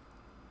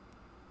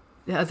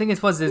 Yeah, I think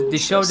it was. They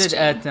showed it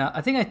at.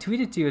 I think I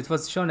tweeted to you. It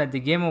was shown at the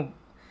Game of.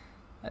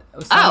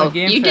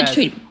 You did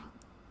tweet.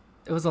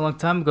 It was a long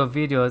time ago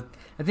video.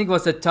 I think it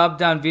was a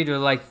top-down video,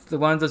 like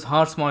one of those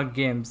Hearthstone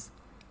games.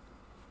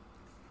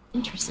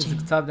 Interesting.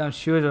 It's a top-down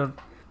shooter,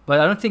 but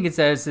I don't think it's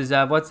an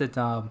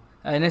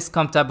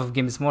XCOM type of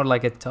game. It's more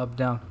like a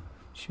top-down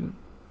shoot.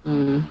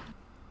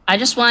 I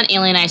just want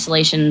Alien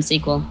Isolation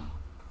sequel.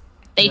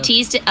 They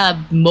teased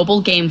a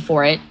mobile game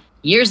for it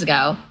years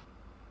ago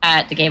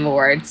at the Game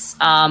Awards.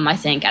 I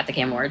think at the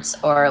Game Awards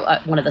or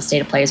one of the State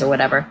of Plays or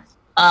whatever.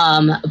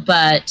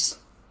 But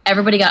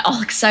everybody got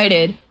all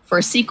excited for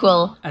a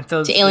sequel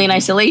to Alien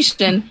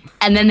Isolation,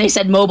 and then they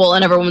said mobile,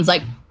 and everyone's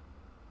like,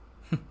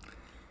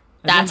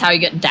 "That's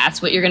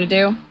that's what you're gonna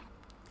do."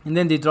 And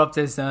then they dropped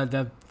this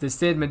the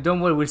statement, "Don't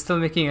worry, we're still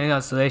making Alien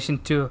Isolation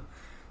 2."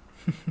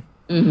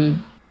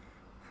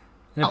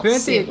 I'll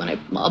see it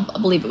I'll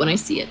believe it when I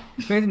see it.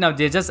 Apparently now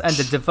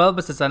the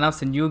developers just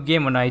announced a new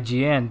game on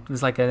IGN. It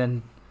was like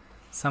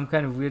some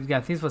kind of weird game.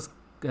 I think it was,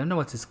 I don't know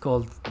what it's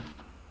called.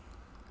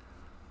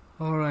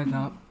 All right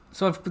now.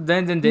 So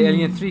then the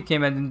Alien 3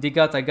 came and then they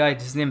got a guy,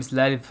 his name is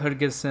Larry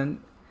Ferguson.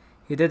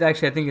 He did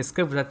actually, I think, a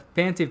script that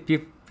apparently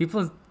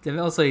people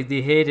also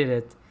they hated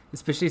it,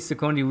 especially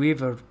Sigourney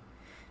Weaver.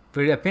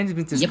 But apparently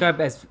been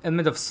described as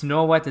element of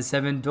Snow White, the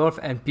Seven Dwarf,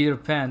 and Peter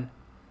Pan.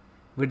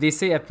 Where they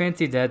say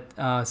apparently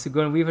that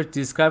Sigourney Weaver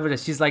described her that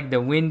she's like the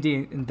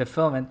Wendy in the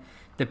film, and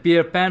the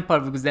Peter Pan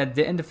part, because at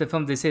the end of the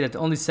film they say that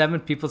only 7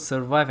 people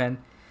survive and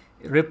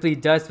Ripley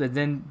dies, but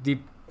then they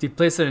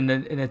place her in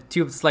a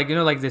tube. It's like,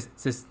 like this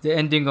the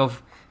ending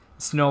of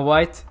Snow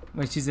White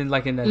when she's in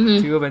a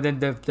tube, and then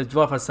the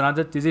dwarf are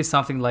surrounded. They say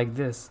something like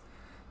this,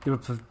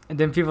 and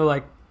then people are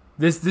like,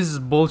 this is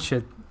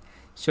bullshit.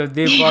 So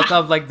they brought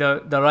up like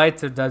the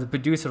writer, the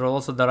producer, or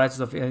also the writers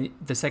of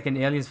the second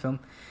Aliens film,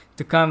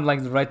 to come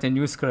write a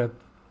new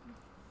script.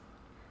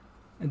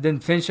 And then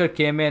Fincher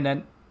came in,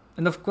 and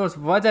of course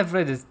what I've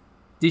read is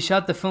they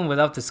shot the film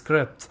without the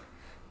script.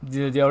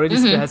 They already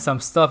had some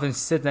stuff and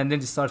then they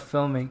start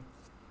filming.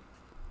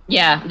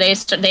 Yeah,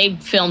 they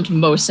filmed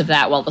most of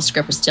that while the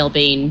script was still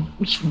being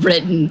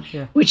written,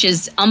 which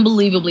is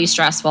unbelievably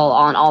stressful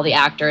on all the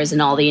actors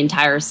and all the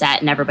entire set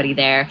and everybody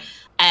there.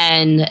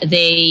 And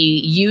they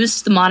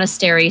used the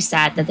monastery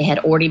set that they had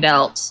already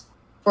built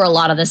for a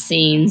lot of the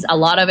scenes. A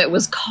lot of it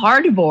was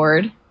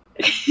cardboard.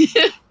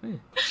 Behind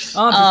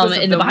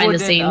the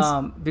scenes.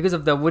 Because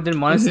of the wooden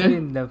monastery,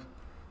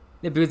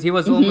 because he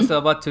was almost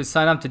about to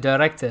sign up to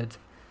direct it.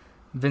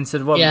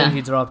 Vincent Ward, then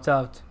he dropped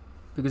out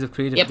because of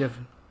creative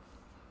difference.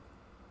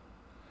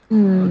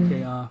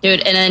 Okay,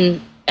 dude, and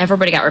then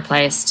everybody got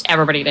replaced.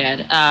 Everybody did.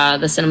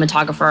 The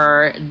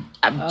cinematographer,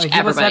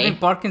 he was having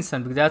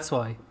Parkinson, because that's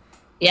why.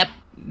 Yep,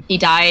 he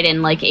died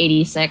in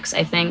 '86,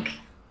 I think.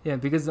 Yeah,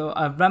 because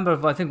I remember,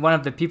 I think one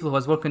of the people who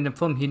was working in the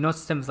film, he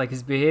noticed him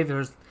his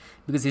behaviors,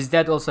 because his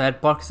dad also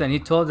had Parkinson. He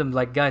told them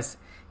guys,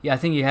 I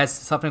think he has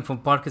suffering from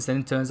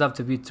Parkinson. It turns out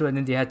to be true, and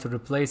then they had to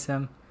replace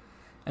him.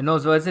 And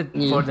also, was it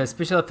for the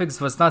special effects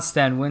was not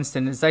Stan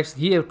Winston. It's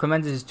actually he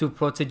recommended his two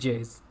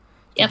proteges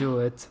to do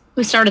it.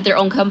 Who started their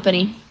own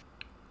company.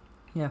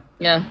 Yeah.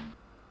 Yeah.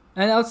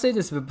 And I'll say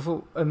this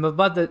before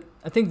about the.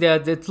 I think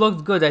that it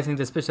looked good. I think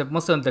the special,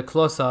 most of the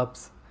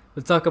close-ups.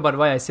 We'll talk about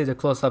why I say the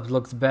close-ups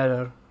looks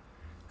better.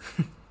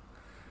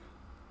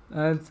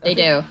 They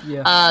do.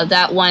 Yeah.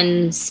 That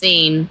one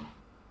scene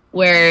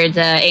where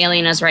the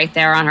alien is right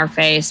there on her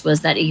face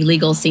was that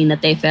illegal scene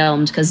that they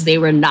filmed because they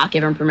were not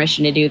given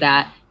permission to do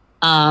that.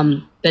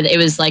 But it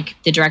was like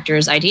the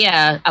director's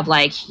idea of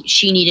like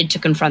she needed to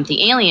confront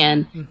the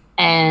alien,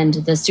 and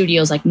the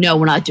studio's like, no,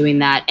 we're not doing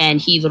that. And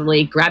he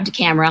literally grabbed a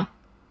camera,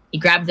 he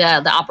grabbed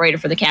the operator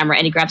for the camera,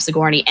 and he grabbed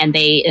Sigourney, and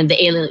the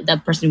alien,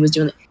 the person who was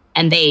doing it,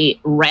 and they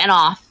ran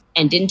off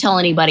and didn't tell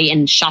anybody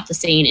and shot the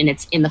scene, and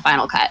it's in the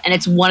final cut, and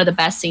it's one of the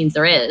best scenes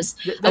there is,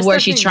 of where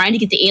she's trying to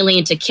get the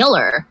alien to kill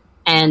her,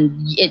 and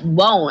it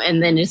won't,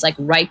 and then it's like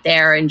right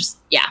there, and just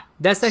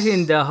That's actually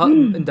in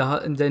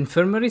the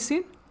infirmary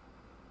scene.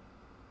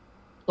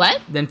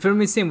 What? The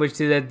infirmary scene, which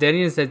is the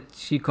aliens that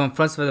she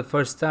confronts for the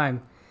first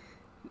time.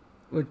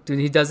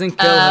 He doesn't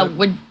kill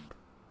her.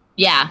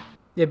 Yeah,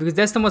 because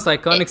that's the most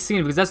iconic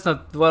scene, because that's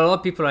not what a lot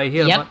of people I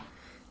hear about.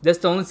 That's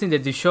the only scene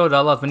that they showed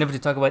a lot whenever they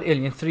talk about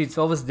Alien 3. It's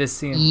always this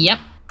scene. Yep.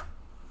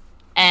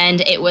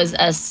 And it was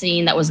a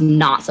scene that was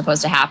not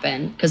supposed to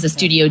happen because the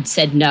studio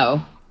said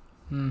no.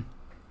 And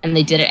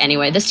they did it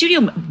anyway. The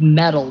studio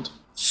meddled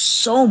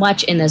so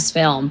much in this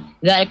film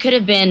that it could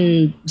have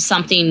been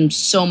something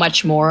so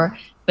much more,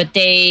 but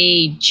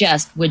they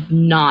just would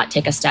not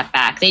take a step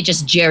back. They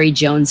just Jerry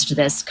Jones'd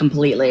this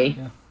completely.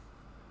 Yeah.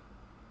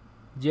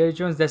 Jerry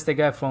Jones, that's the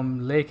guy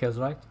from Lakers,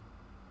 right?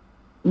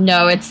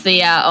 No, it's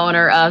the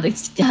owner of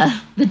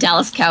the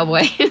Dallas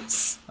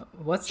Cowboys.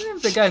 What's the name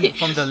of the guy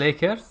from the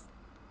Lakers?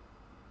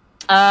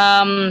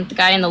 The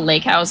guy in the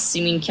lake house,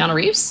 you mean Keanu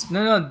Reeves?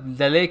 No,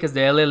 the Lakers,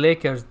 the LA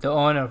Lakers, the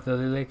owner of the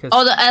Lakers.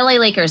 Oh, the LA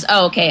Lakers.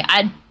 Oh, okay.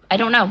 I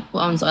don't know who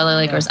owns the LA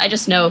Lakers. I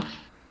just know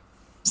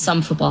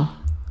some football.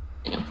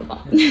 I know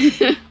football.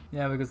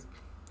 Yeah, because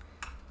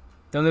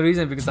the only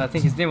reason, because I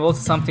think his name was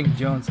also something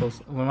Jones.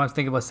 Also, when I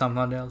think about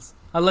someone else,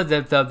 I'll let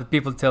the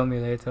people tell me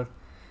later.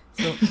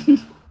 So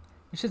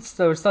we should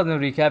start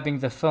recapping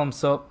the film.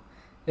 So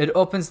it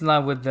opens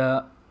now with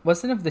the,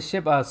 what's the name of the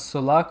ship?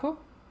 Sulaco?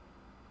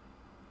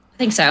 I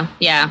think so.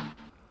 Yeah.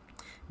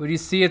 Where you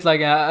see it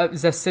like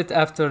it's a set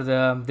after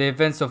the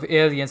events of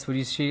Aliens, where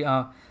you see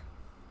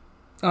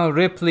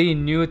Ripley,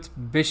 Newt,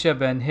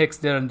 Bishop, and Hicks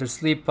there in their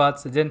sleep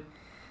pods. And then,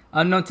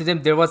 unknown to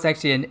them, there was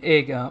actually an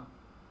egg.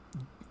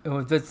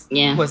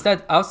 Was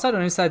that outside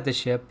or inside the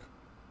ship?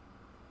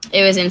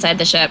 It was inside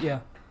the ship. Yeah.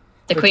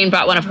 The Queen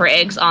brought one of her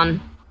eggs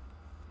on.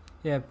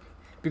 Yeah,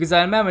 because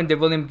I remember in the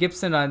William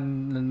Gibson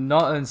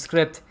on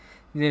script,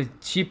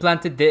 she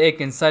planted the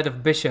egg inside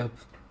of Bishop.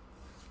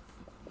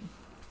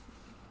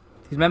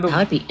 Remember? That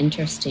would be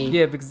interesting.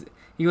 Yeah, because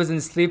he was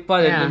in sleep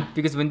pod, and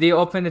because when they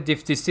open it,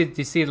 they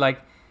see like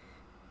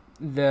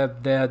the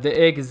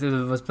egg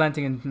was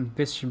planting in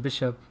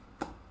Bishop.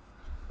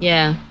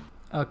 Yeah.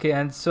 Okay,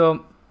 and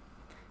so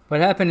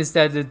what happened is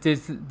that you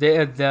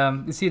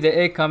see the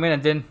egg come in,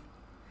 and then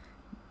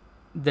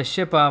the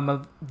ship was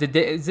the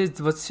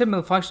ship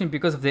malfunctioning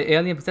because of the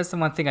alien? Because that's the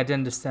one thing I didn't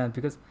understand.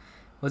 Because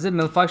was it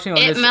malfunctioning?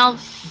 It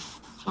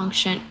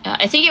malfunctioned.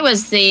 I think it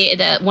was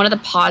the one of the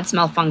pods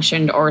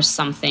malfunctioned or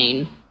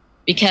something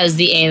because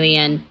the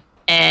alien,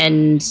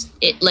 and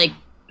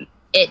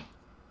it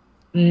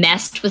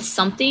messed with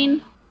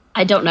something.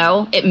 I don't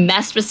know. It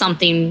messed with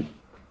something,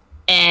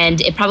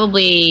 and it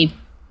probably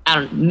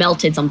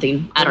melted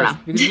something. I don't know.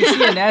 Because you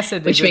see an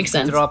acid which makes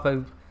sense. Drop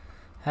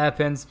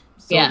happens.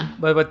 So, yeah.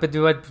 But what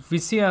we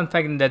see in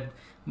fact that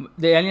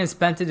the aliens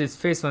planted his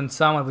face on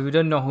someone, but we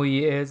don't know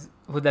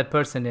who that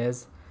person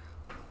is.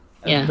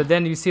 Yeah. But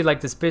then you see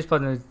like the space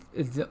pod,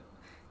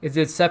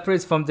 it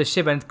separates from the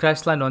ship and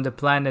crash land on the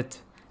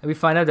planet. And we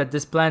find out that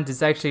this planet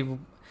is actually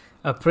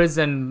a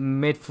prison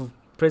made for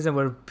prison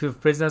where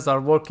prisoners are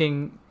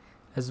working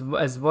as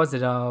was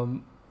it a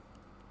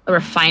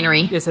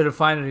refinery. Yes, a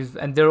refinery,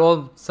 and they're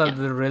all sort of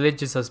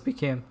religious as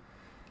became.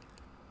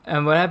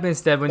 And what happens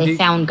is that when they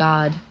found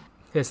God.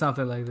 Yeah,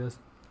 something like this.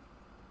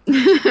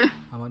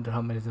 I wonder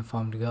how many of them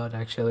found God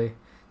actually.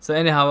 So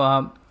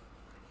anyhow,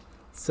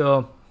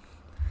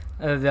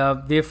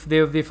 they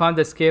found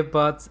the escape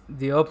pods.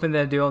 They open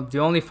them. They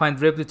only find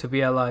Ripley to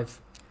be alive.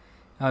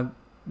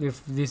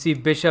 If you see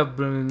Bishop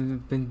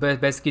been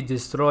basically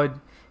destroyed,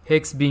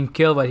 Hicks being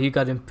killed, but he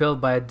got impaled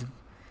by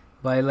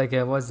like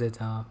what was it?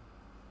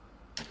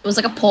 It was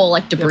like a pole,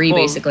 like debris,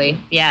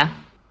 basically. Yeah.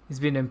 He's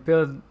been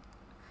impaled.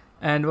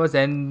 And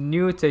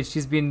Newt,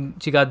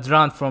 she got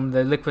drowned from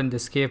the liquid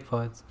escape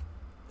pods.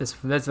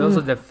 That's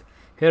also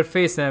her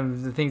face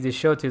and the things they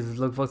showed you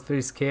looked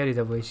very scary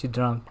the way she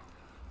drowned.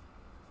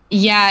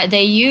 Yeah,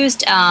 they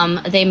used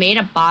they made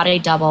a body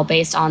double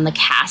based on the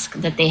cast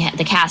that they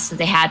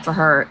had for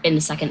her in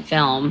the second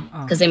film,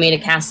 because they made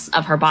a cast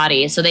of her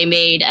body. So they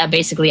made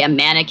basically a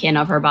mannequin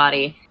of her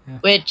body,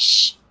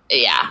 which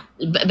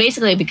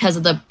basically because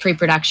of the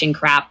pre-production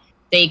crap,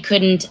 they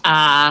couldn't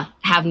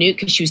have Newt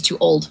because she was too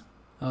old.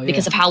 Oh,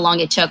 because of how long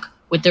it took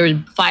with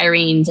the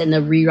firings and the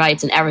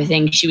rewrites and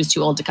everything. She was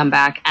too old to come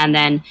back. And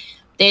then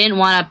they didn't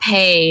want to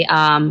pay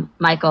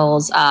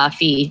Michael's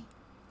fee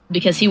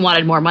because he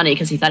wanted more money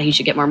because he thought he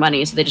should get more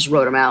money. So they just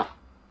wrote him out.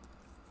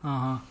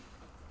 Uh-huh.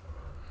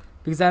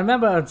 Because I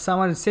remember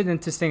someone said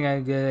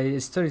interesting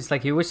stories,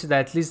 like he wished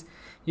that at least,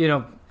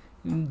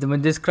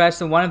 when this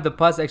crashed, one of the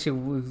parts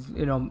actually,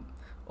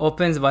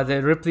 opens, but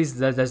the Ripley's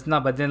does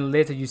not. But then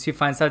later you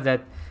finds out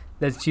that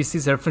she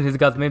sees her friend, he's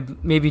got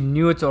maybe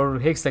Newt or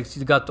Hicks, like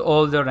she's got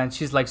older and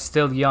she's like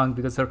still young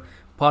because her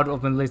part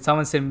opened late.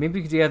 Someone said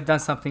maybe they have done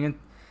something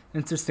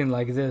interesting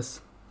like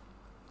this.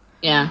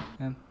 Yeah.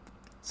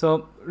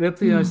 So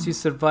Ripley, she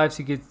survives.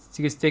 She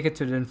gets taken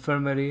to the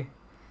infirmary,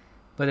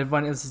 but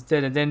everyone else is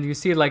dead. And then you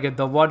see like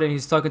the warden.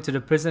 He's talking to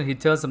the prisoner. He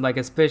tells them like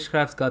a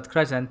spacecraft got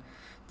crashed and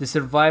the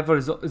survivor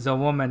is a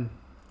woman,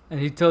 and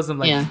he tells them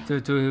like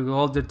to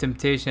hold their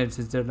temptation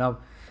since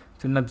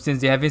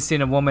since they haven't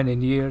seen a woman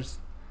in years.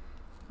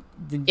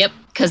 Yep,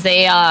 because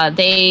they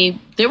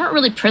weren't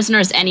really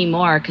prisoners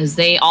anymore because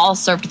they all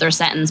served their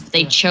sentence, but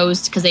they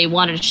chose because they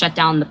wanted to shut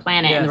down the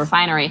planet and the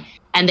refinery,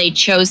 and they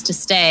chose to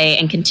stay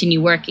and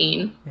continue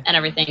working and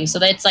everything.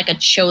 So it's like a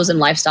chosen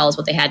lifestyle is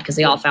what they had because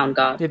they all found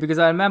God. Yeah, because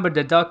I remember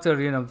the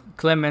doctor,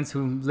 Clemens,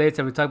 who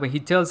later we talk about, he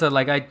tells her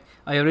like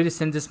I already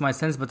sent this my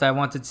sons, but I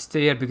wanted to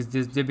stay here because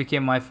they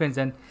became my friends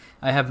and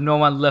I have no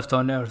one left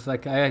on earth.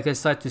 Like I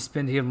decided to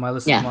spend here my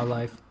rest of my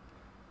life.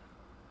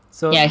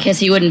 So because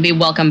he wouldn't be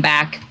welcome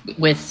back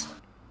with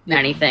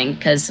anything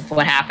because of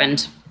what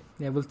happened.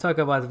 Yeah, we'll talk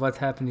about what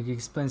happened. He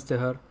explains to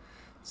her.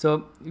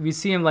 So we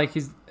see him like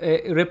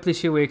Ripley.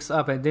 She wakes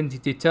up and then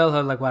they tell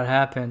her like what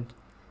happened.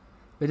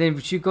 But then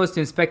she goes to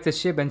inspect the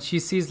ship and she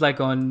sees like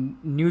on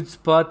nude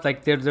spot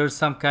like there's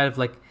some kind of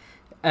like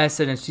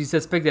acid and she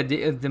suspects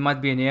that there might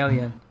be an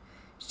alien.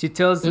 She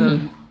tells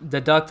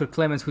the Dr.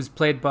 Clemens, who's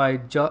played by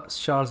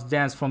Charles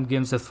Dance from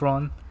Games of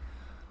Thrones,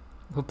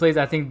 who plays,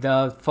 I think,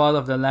 the father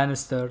of the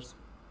Lannisters.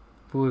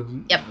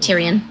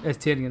 Tyrion.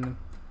 Tyrion.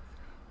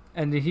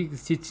 And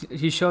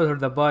he showed her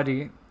the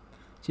body.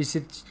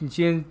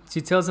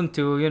 She tells him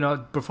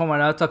to perform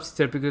an autopsy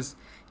there because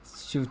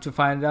to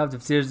find out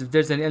if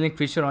there's an alien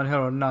creature on her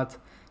or not.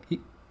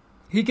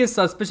 He gets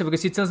suspicious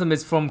because she tells him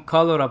it's from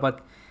Colorado,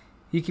 but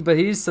he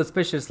is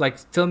suspicious. Like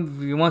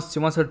she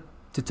wants her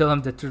to tell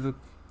him the truth.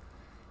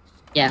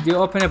 Yeah. They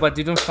open it, but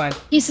they don't find.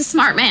 He's a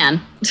smart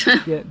man.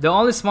 Yeah, the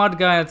only smart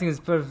guy I think is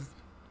perfect.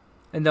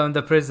 In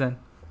the prison.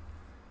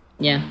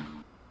 Yeah.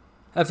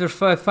 After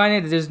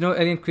finding that there's no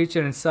alien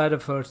creature inside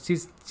of her,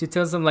 she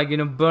tells them like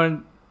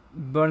burn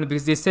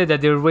because they said that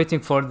they were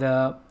waiting for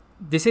the.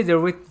 They said they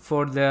were waiting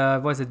for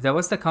the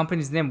what's the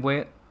company's name?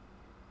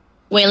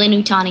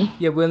 Weyland-Yutani.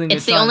 Yeah, Weyland-Yutani.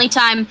 It's the only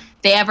time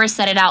they ever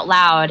said it out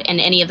loud in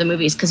any of the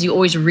movies because you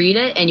always read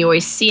it and you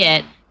always see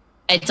it.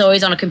 It's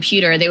always on a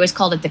computer. They always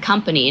called it the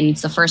company, and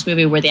it's the first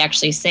movie where they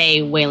actually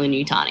say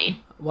Weyland-Yutani.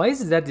 Why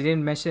is it that they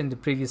didn't mention in the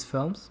previous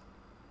films?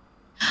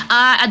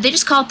 They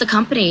just call it the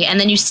company, and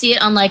then you see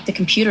it on like the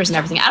computers and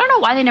everything. I don't know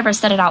why they never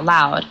said it out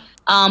loud.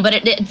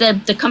 But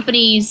the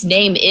company's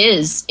name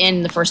is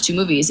in the first two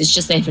movies. It's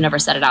just they've never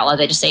said it out loud.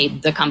 They just say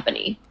the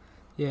company.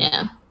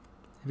 Yeah.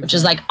 Which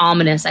is like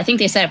ominous. I think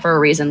they said it for a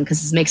reason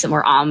because it makes it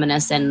more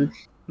ominous and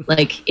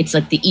like it's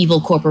like the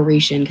evil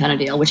corporation kind of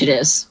deal, which it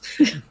is.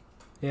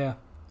 Yeah.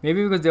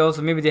 Maybe because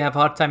they have a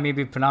hard time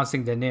maybe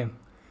pronouncing their name.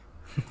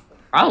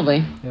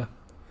 Probably. Yeah.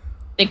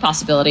 Big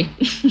possibility.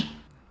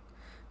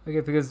 Okay,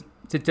 because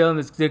to tell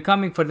them they're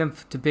coming for them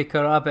to pick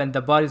her up and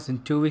the body's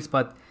in 2 weeks,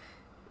 but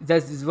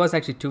it was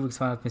actually 2 weeks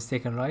if I'm not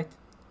mistaken, right?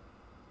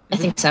 I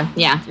think so.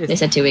 Yeah, they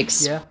said 2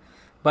 weeks. Yeah,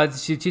 but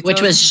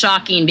which was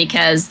shocking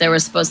because they were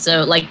supposed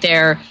to like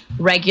their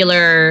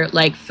regular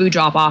like food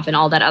drop off and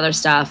all that other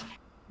stuff.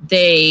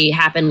 They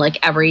happen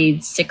like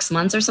every 6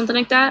 months or something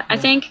like that. Yeah. I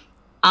think,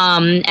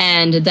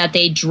 and that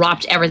they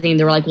dropped everything.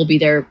 They were like, "We'll be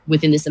there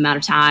within this amount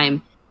of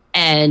time."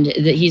 And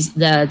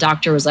the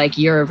doctor was like,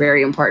 "You're a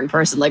very important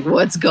person. Like,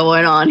 what's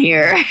going on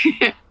here?"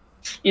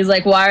 He's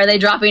like, "Why are they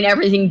dropping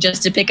everything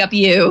just to pick up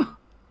you?"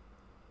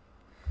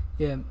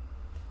 Yeah.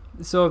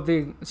 So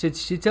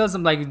she tells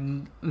them like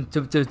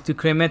to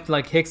cremate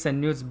like Hicks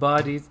and Newt's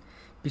bodies,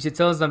 but she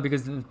tells them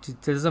because she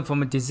tells them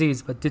from a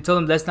disease. But they told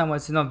them last time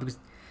was because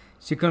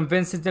she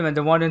convinces them, and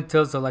the warden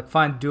tells her like,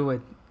 "Fine, do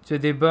it." So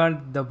they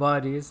burned the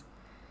bodies.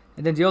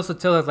 And then they also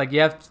tell us like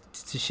you have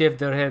to shave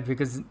their head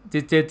because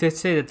they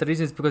say that the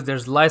reason is because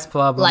there's lice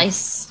problems.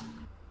 Lice.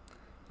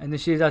 And then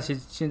she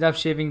ends up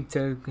shaving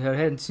her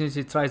head, and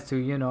she tries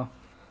to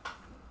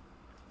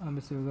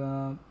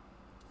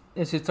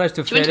she tries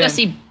to. She went to go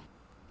see.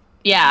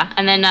 Yeah,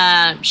 and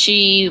then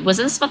she was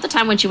this about the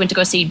time when she went to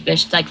go see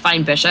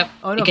find Bishop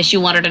because she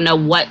wanted to know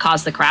what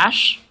caused the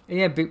crash.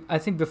 Yeah, I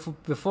think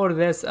before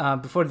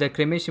the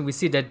cremation, we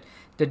see that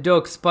the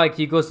dog Spike,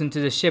 he goes into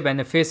the ship and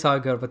a face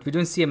hugger, but we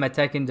don't see him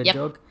attacking the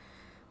dog.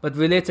 But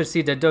we later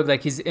see the dog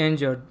like he's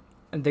injured,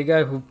 and the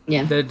guy who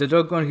the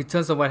dog owner, he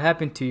tells him what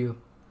happened to you.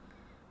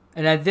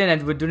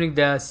 and we're doing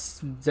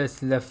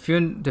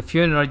the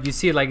funeral. You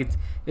see, like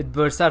it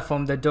bursts out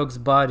from the dog's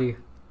body.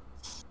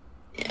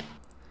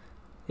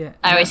 Yeah.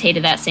 I always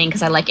hated that scene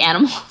because I like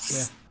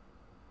animals.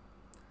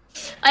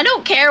 I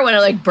don't care when it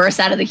like bursts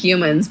out of the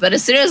humans, but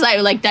as soon as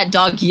that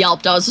dog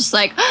yelped, I was just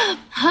like,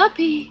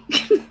 puppy.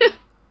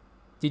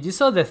 Did you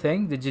saw the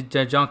thing?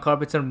 The John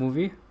Carpenter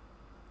movie?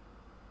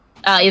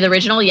 The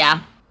original,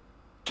 yeah.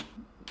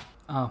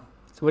 Oh,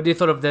 so what do you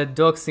thought of the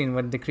dog scene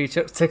when the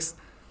creature sex?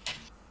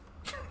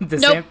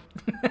 Nope.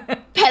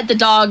 Pet the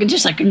dog and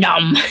just like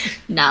no,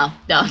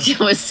 it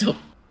was so.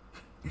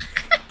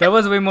 That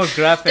was way more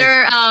graphic.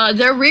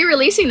 They're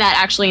re-releasing that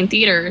actually in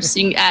theaters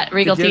at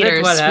Regal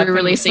Theaters.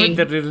 Re-releasing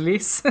the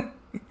release.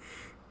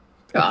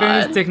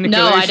 God. Technical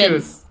no, issues I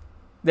didn't.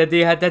 that they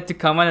had to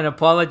come on and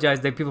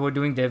apologize that people were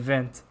doing the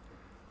event.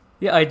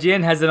 Yeah,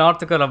 IGN has an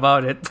article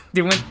about it.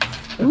 They went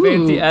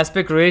the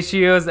aspect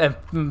ratios and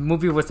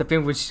movie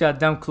was shut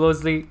down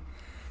closely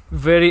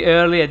very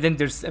early, and then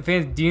there's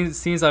apparently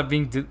scenes are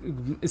being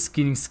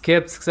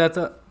skipped,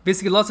 etc.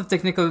 Basically, lots of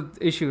technical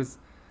issues.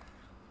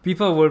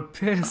 People were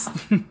pissed.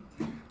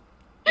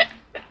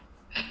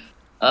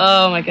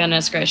 Oh my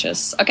goodness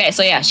gracious. Okay,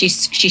 so yeah, she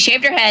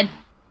shaved her head.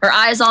 Her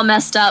eyes all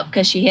messed up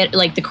because she hit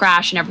like the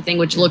crash and everything,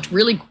 which looked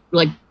really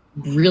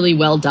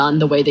well done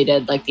the way they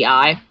did like the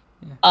eye.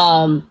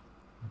 Yeah.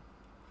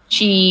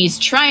 She's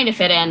trying to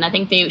fit in. I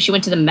think she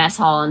went to the mess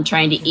hall and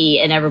trying to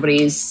eat, and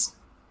everybody's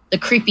the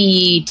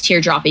creepy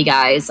teardroppy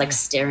guys like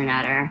staring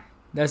at her.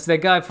 That's the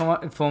guy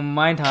from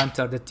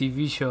Mindhunter, the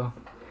TV show.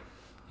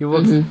 He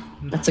works.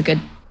 Mm-hmm. That's a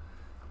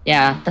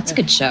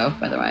good show,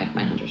 by the way.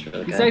 Mindhunter's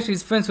really good.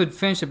 He's friends with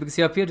Fincher because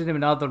he appeared in him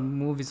in other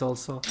movies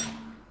also.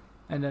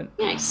 And then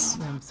nice.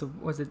 So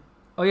was it?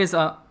 Oh yes.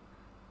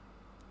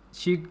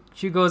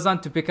 She goes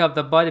on to pick up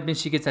the body, then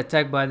she gets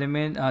attacked by the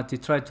men to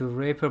try to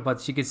rape her, but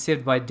she gets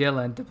saved by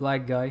Dylan, the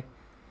black guy.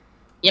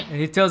 Yep. And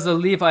he tells her,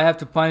 "Leave. I have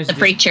to punish the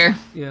preacher."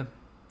 Yeah.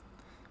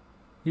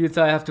 He says,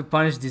 "I have to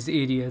punish these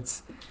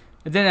idiots."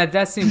 And then at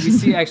that scene, we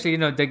see actually,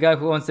 the guy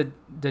who owns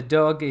the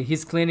dog.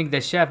 He's cleaning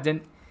the shaft.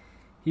 Then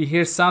he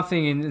hears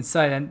something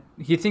inside, and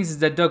he thinks it's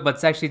the dog, but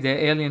it's actually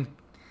the alien.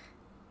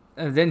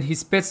 Then he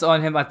spits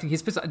on him. I think he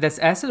spits. That's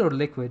acid or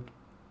liquid?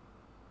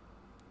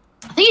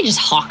 I think he just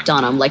hawked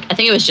on him. Like, I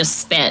think it was just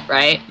spit,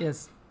 right?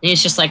 Yes. And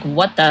he's just like,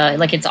 what the?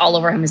 Like, it's all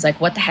over him. He's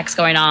like, what the heck's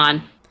going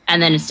on?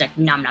 And then it's like,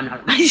 nom, nom,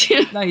 nom.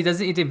 No, he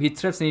doesn't eat him. He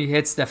trips and he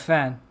hits the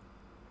fan.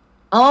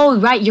 Oh,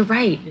 right. You're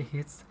right. He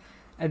hits.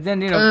 And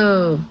then,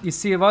 you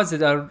see,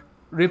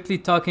 Ripley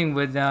talking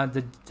with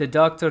the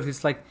doctor. He's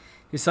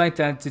trying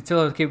to tell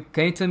her, okay,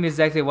 can you tell me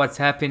exactly what's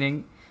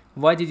happening?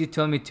 Why did you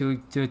tell me to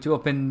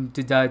do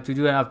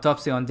an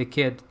autopsy on the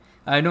kid?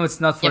 I know it's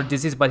not for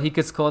disease, but he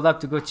gets called up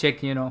to go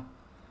check,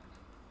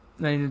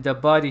 the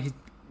body.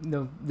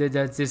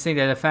 They're saying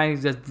that the fan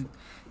just,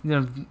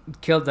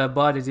 killed the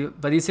body.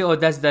 But you say, oh,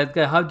 that's that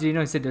guy. How do you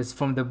know? He said it's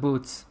from the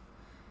boots.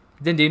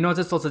 Then they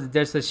notice also that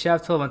there's a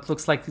shaft hole and it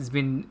looks like it's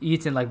been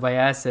eaten by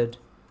acid.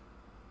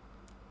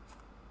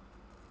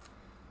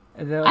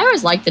 I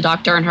always liked the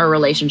doctor and her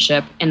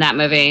relationship in that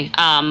movie.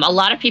 A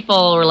lot of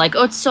people were like,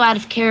 oh, it's so out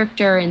of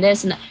character and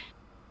this and that.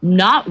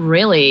 Not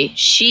really.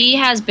 She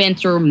has been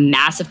through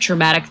massive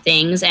traumatic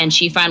things, and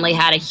she finally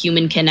had a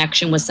human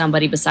connection with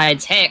somebody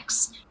besides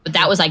Hicks. But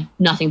that was like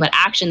nothing but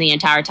action the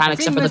entire time,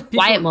 except for the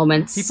quiet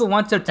moments. People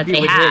want her to be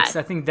with Hicks.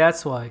 I think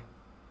that's why.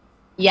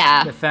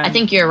 Yeah, I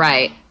think you're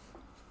right.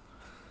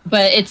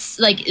 But it's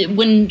like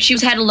when she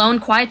had alone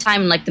quiet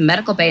time in like the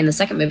medical bay in the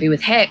second movie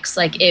with Hicks,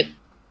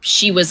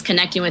 she was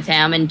connecting with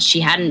him, and she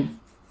hadn't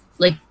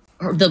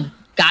the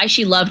guy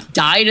she loved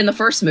died in the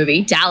first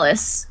movie,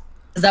 Dallas.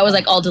 Because that was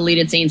like all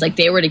deleted scenes, like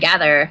they were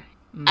together.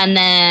 And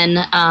then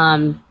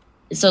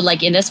so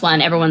like in this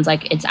one, everyone's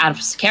like, it's out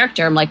of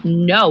character. I'm like,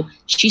 no,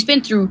 she's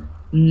been through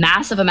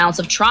massive amounts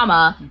of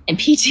trauma and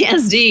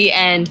PTSD,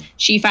 and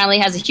she finally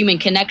has a human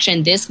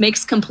connection. This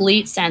makes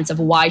complete sense of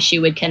why she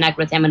would connect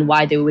with him and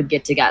why they would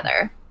get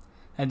together.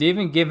 And they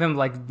even give him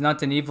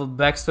not an evil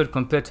backstory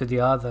compared to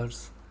the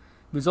others.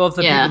 Because all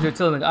the people they're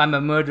telling, I'm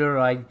a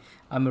murderer,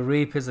 I'm a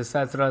rapist,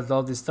 etc.,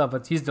 all this stuff.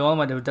 But he's the only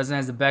one that doesn't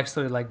have a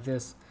backstory like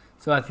this.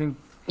 So I think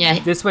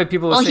this way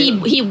people will say...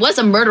 Well, he was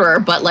a murderer,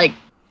 but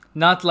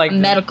not like... a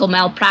medical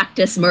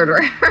malpractice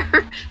murderer,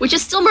 which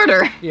is still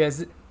murder.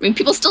 Yes. I mean,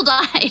 people still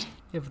died.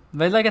 Yeah,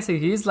 but like I said,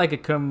 he is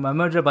like a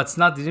murderer, but it's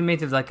not... They didn't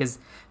make it as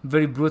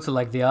very brutal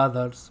like the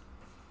others.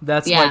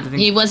 That's why...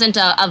 he wasn't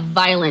a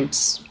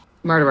violent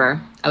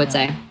murderer, I would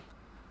say.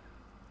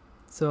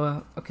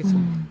 So, okay,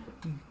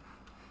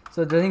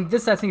 so I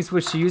think is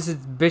where she uses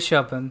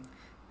Bishop, and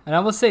I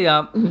will say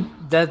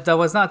that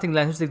was not, I think,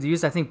 they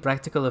used, I think,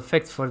 practical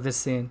effects for this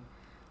scene.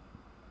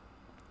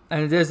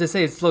 And as they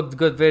say, it's looked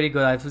good, very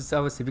good, I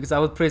would say, because I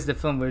would praise the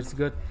film where it's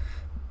good.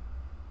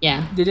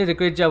 Yeah. They did a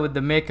great job with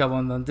the makeup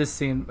on this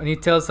scene. And he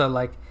tells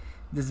her,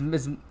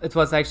 it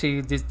was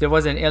actually, there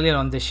was an alien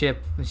on the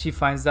ship. And she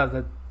finds out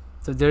that,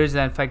 so there is,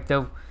 in fact,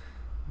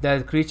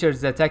 the creature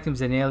that attacked him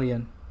is an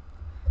alien.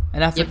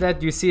 And after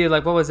that, you see,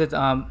 what was it,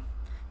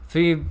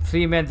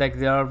 three men,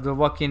 they're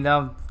walking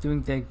down,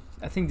 doing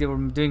I think they were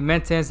doing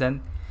maintenance,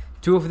 and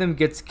two of them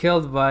gets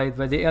killed by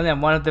the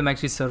alien. One of them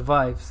actually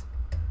survives.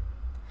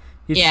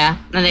 Yeah,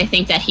 and they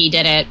think that he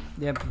did it.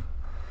 Yeah,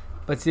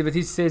 but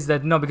he says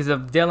that no, because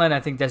of Dylan. I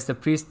think that's the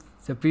priest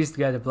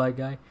guy, the black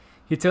guy.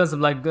 He tells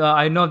him like,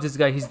 I know this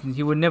guy.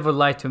 He would never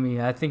lie to me.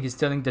 I think he's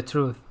telling the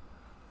truth.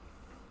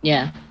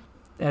 Yeah.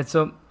 And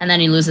so. And then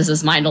he loses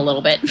his mind a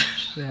little bit.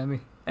 Yeah,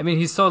 I mean,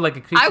 he's so like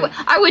a creature.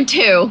 I would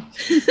too.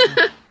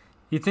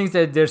 He thinks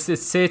that there's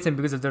Satan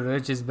because of the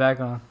religious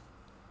background.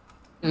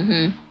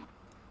 Mm-hmm.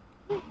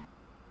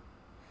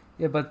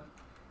 Yeah, but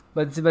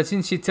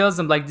since she tells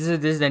them like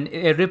this, then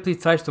Ripley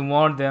tries to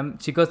warn them.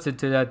 She goes to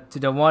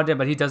the warden,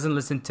 but he doesn't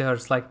listen to her.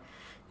 It's like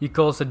he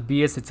calls it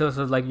BS. He tells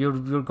her like they're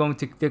going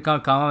to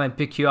come and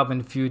pick you up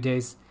in a few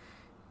days.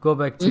 Go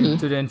back to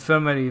the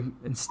infirmary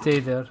and stay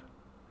there.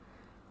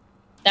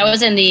 That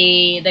was in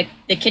the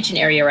kitchen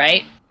area,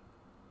 right?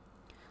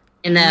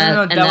 In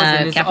the was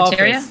in his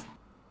cafeteria. office.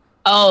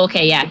 Oh,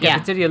 okay, yeah, the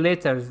cafeteria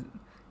later.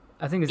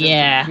 I think it's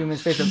a few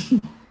minutes later.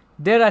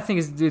 There, I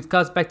think it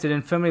comes back to the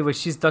infirmary where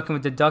she's talking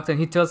with the doctor, and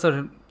he tells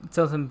him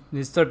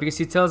his story because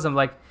he tells him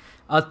like,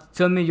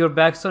 tell me your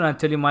backstory, and I'll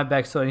tell you my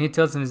backstory. And he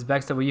tells him his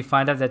backstory where you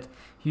find out that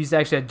he's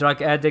actually a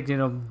drug addict,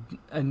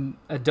 and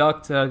a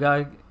doctor, a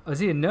guy. Was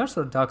he a nurse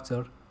or a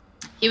doctor?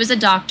 He was a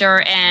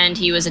doctor, and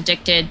he was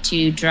addicted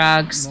to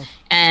drugs,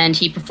 and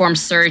he performed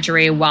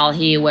surgery while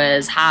he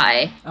was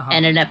high,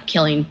 ended up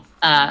killing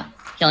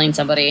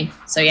somebody.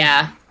 So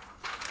yeah.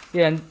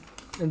 Yeah,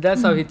 and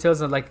that's how he tells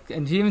her, like,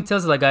 and he even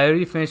tells her, like, I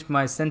already finished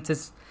my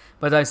sentence,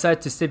 but I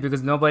decided to stay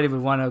because nobody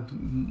would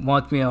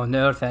want me on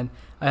Earth, and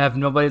I have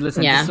nobody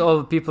listening. Yeah. This is all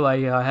the people I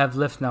have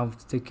left now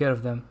to take care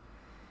of them.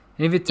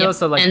 And if he tells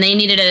her, like... And they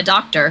needed a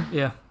doctor.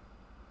 Yeah.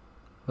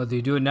 What do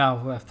you do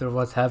now after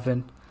what's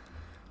happened?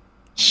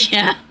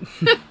 Yeah.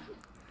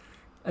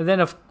 And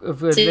then,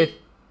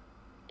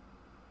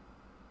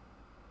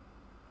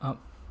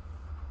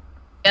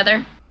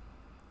 Together?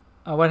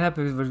 What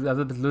happened? We're a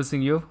little bit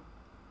losing you.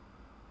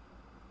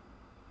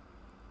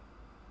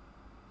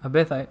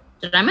 Did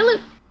I lose?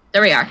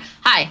 There we are.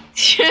 Hi.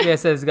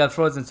 Yes, it got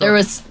frozen. So there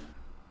was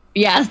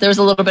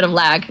a little bit of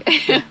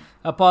lag.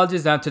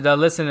 Apologies down to the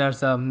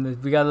listeners.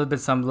 We got a little bit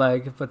some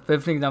lag, but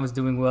everything now is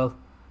doing well.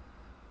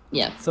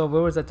 Yeah. So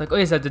where was that talk? Oh,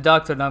 yes, at the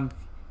doctor.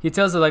 He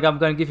tells her like, I'm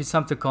gonna give you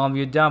something to calm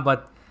you down,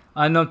 but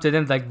unknown to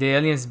them, like the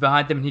aliens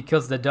behind him, and he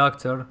kills the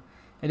doctor,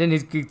 and then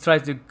he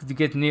tries to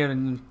get near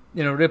and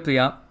Ripley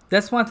up.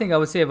 That's one thing I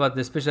would say about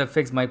the special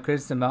effects. My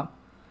criticism about.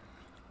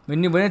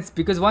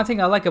 Because one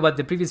thing I like about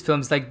the previous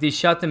films, like they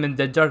shot them in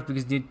the dark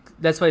because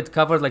that's why it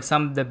covered like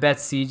some of the bad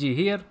CG.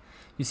 Here,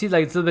 you see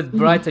like it's a little bit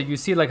brighter. You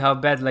see like how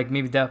bad like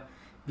maybe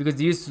because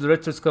they used the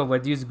rotoscope where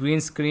they used green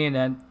screen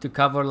and to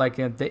cover like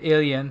the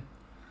alien,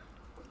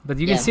 but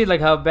you can see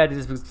like how bad it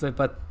is.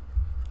 But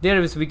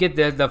there is we get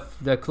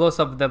the close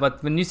up.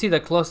 But when you see the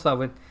close up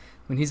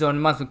when he's on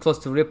Mars close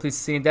to Ripley's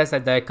scene, that's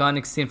like the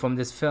iconic scene from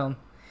this film.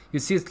 You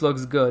see it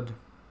looks good.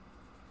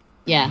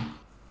 Yeah.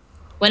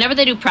 Whenever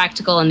they do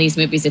practical in these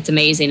movies, it's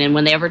amazing. And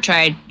when they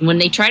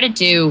try to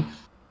do,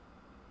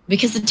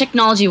 because the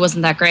technology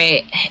wasn't that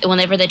great,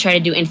 whenever they try to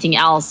do anything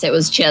else, it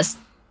was just,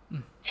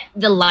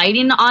 the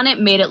lighting on it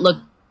made it look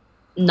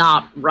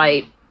not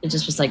right. It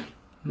just was like,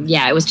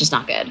 it was just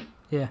not good.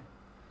 Yeah.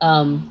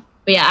 But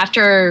yeah,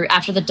 after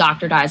the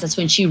doctor dies, that's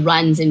when she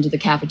runs into the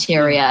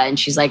cafeteria and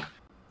she's like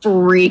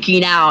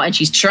freaking out and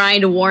she's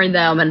trying to warn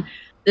them. And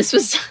this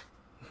was...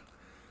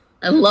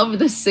 I love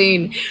this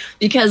scene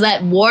because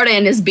that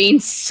warden is being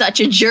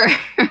such a jerk.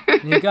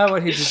 He got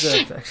what he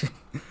deserved, actually.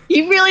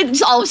 He really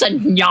just all of a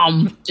sudden,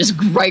 just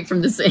right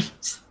from the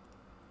scenes.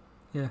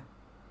 Yeah.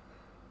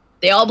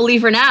 They all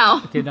believe her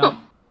now. Okay,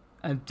 now.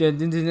 And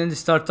then they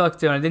start talking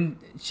to her, and then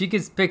she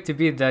gets picked to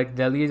be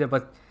the leader,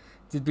 but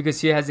because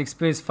she has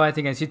experience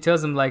fighting, and she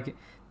tells them, like,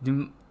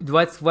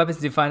 what weapons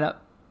do you find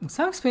out?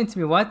 Someone explain to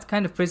me, what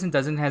kind of prison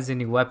doesn't have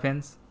any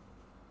weapons?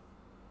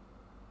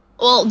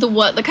 Well,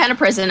 the kind of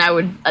prison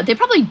they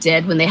probably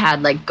did when they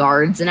had like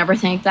guards and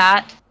everything like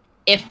that,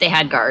 if they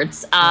had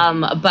guards.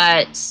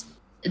 But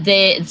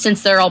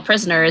since they're all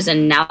prisoners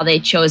and now they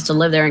chose to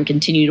live there and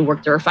continue to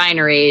work the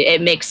refinery, it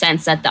makes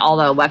sense that all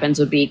the weapons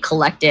would be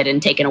collected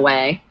and taken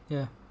away.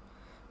 Yeah,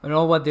 and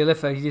all what they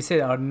left, like you said,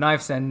 are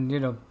knives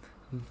and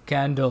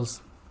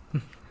candles.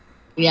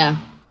 Yeah,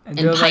 and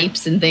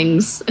pipes and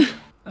things.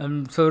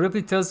 So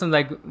Ripley tells them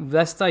like,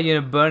 let's start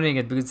burning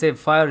it because they say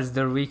fire is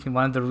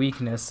one of their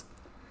weakness.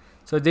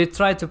 So they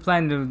try to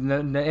plan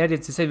the area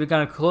to say we're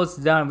gonna close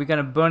it down, we're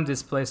gonna burn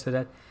this place so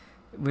that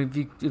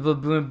we will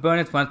burn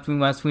it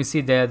once we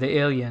see the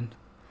alien.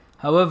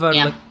 However,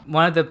 like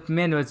one of the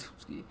men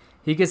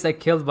he gets like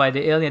killed by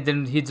the alien,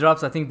 then he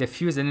drops I think the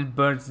fuse and it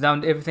burns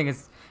down everything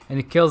and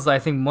it kills I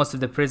think most of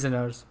the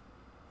prisoners.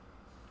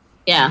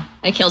 Yeah,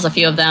 it kills a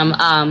few of them.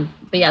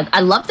 But yeah,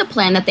 I love the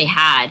plan that they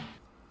had.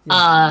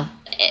 Yeah.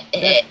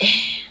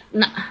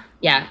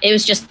 It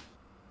was just.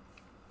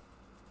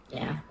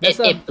 Yeah,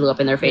 it blew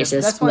up in their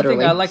faces. That's one literally.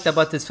 thing I liked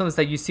about this film is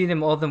that you see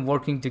all them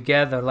working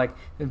together, like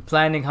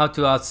planning how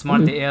to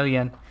outsmart the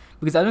alien.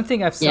 Because I don't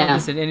think I've seen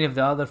this in any of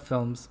the other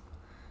films.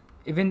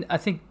 even I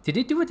think did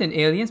he do it in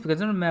Aliens?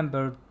 Because I don't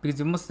remember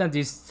because most of the time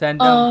they stand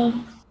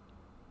down.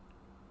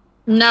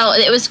 No,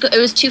 it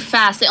was too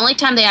fast. The only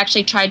time they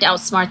actually tried to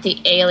outsmart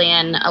the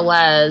alien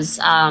was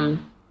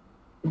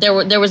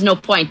there was no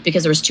point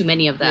because there was too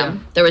many of them.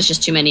 Yeah. There was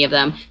just too many of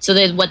them. So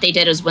what they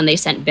did is when they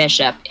sent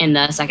Bishop in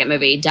the second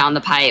movie down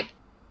the pipe,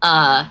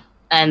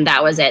 and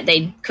that was it.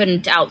 They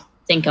couldn't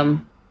outthink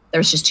him. There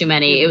was just too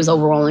many. It was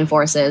overwhelming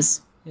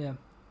forces. Yeah.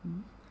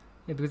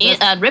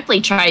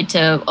 Ripley tried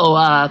to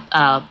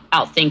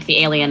outthink the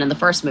alien in the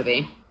first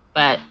movie,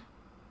 but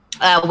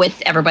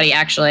with everybody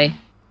actually,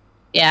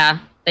 yeah,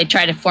 they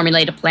tried to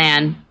formulate a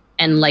plan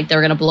and like they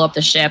were gonna blow up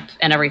the ship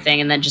and everything,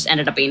 and then just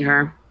ended up being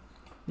her.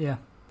 Yeah.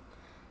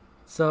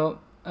 So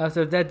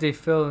after that, they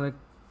feel like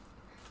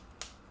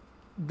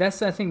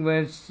that's I think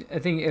when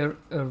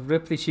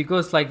Ripley she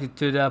goes like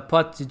to the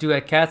pod to do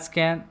a CAT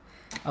scan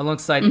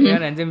alongside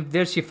Aaron, and then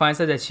there she finds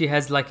out that she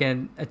has like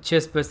a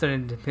chest burster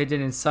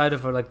hidden inside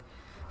of her, like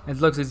it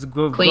looks it's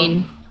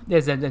queen.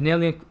 There's an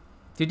alien.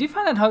 Did you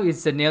find out how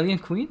it's an alien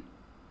queen?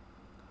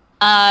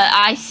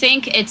 I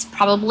think it's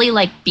probably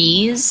like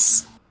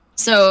bees.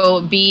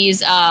 So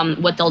bees,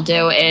 what they'll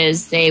do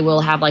is they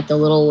will have like the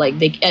little like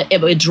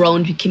a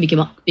drone can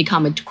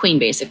become a queen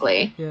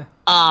basically. Yeah.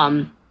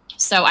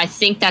 So I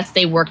think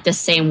they work the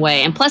same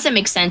way, and plus it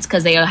makes sense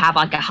because they have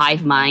like a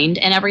hive mind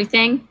and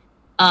everything.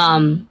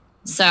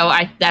 So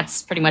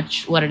that's pretty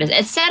much what it is.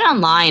 It said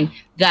online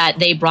that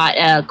they brought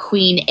a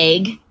queen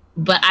egg,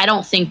 but I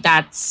don't think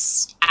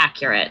that's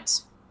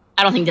accurate.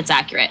 I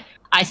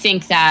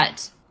think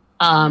that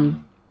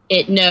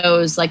it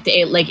knows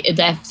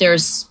if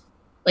there's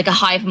like a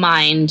hive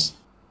mind,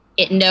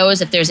 it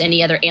knows if there's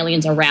any other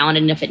aliens around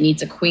and if it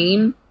needs a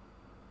queen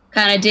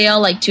kind of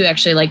deal, like to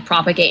actually like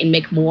propagate and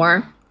make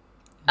more.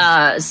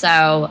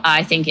 So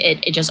I think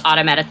it just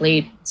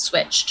automatically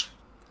switched.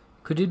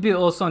 Could it be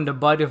also on the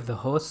body of the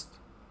host?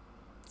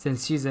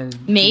 Since she's a...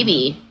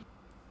 Maybe.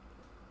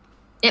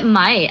 It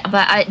might,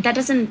 but that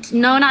doesn't...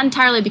 No, not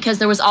entirely, because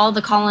there was all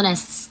the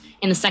colonists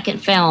in the second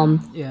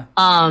film. Yeah.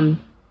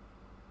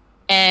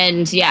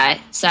 And yeah,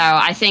 so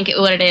I think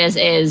what it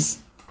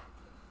is...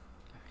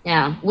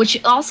 Yeah,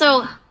 which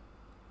also...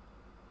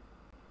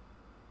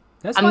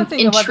 That's I'm one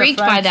thing intrigued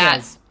about the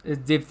franchise. By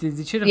that.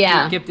 They should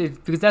have kept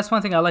it, because that's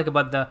one thing I like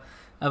about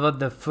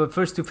the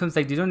first two films.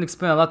 Like they don't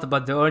explain a lot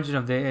about the origin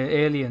of the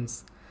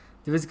aliens.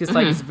 It's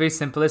like it's very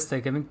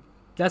simplistic. I mean,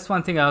 that's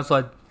one thing I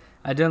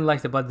didn't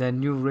like about the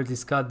new Ridley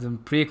Scott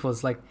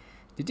prequels. Like,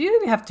 did you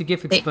really have to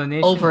give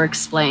explanation? They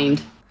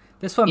over-explained.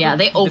 That's one. Yeah,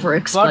 they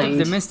over-explained. Part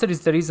of the mystery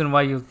is the reason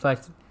why you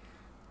liked.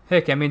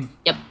 Heck, I mean.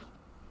 Yep.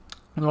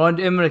 Roland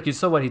Emmerich, you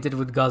saw what he did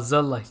with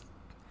Gazelle. Like,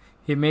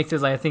 he makes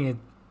it like I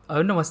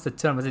don't know what's the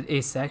term. Is it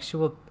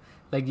asexual?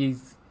 Like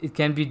it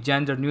can be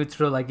gender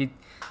neutral. Like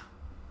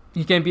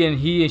it can be an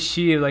he and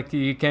she. Like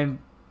you can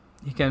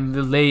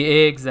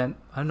lay eggs, and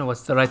I don't know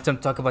what's the right term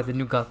to talk about the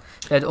new girl.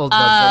 That old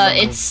girl.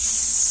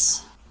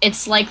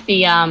 It's like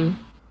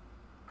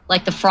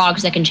the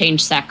frogs that can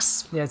change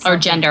sex or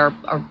gender,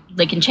 or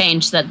they can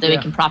change so that they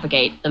can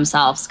propagate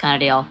themselves, kind of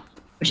deal,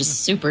 which is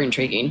super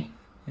intriguing.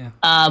 Yeah.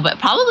 But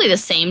probably the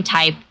same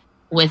type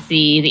with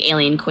the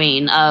alien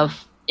queen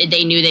of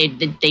they knew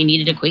they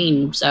needed a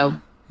queen, so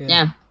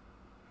yeah.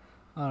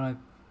 All right.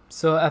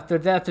 So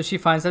after she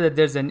finds out that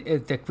there's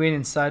the queen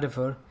inside of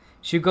her,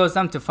 she goes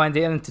down to find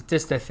the alien to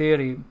test the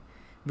theory,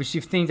 but she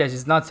thinks that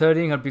she's not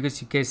hurting her because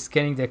she keeps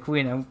scanning the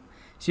queen, and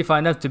she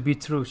finds out to be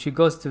true. She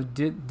goes to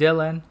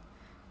Dylan,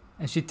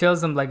 and she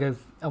tells him like,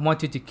 "I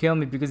want you to kill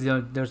me because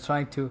they're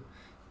trying to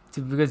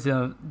because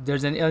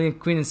there's an alien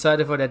queen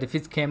inside of her that if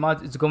it came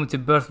out, it's going to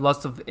birth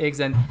lots of eggs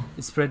and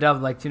spread out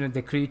like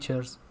the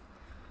creatures."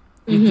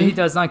 He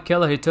does not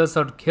kill her. He tells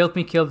her, "Help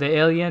me kill the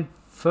alien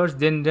first,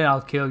 then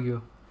I'll kill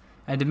you."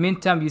 And in the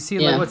meantime, you see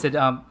like what's it?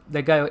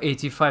 The guy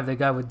 85, the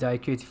guy with the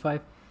IQ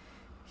 85.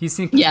 He's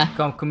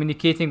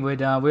communicating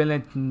with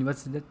Weyland.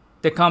 What's it?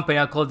 The company?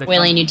 I call the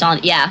Weyland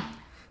Yutani. Yeah.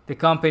 The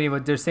company,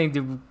 but they're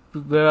saying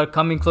we're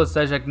coming close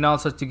to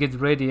acknowledge us to get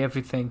ready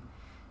everything,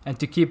 and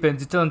to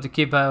tell them to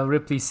keep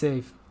Ripley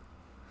safe.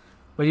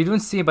 But you don't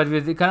see. But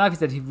the kind of obvious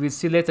that we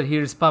see later he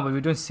responds, but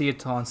we don't see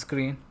it on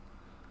screen.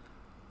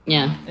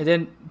 Yeah. And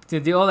then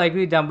they all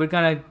agree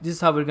that this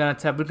is how we're gonna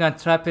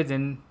trap it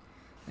in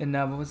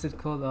what's it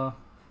called?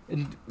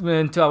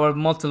 Into our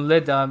molten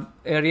lead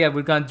area.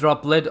 We're gonna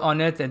drop lead on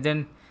it, and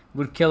then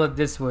we'll kill it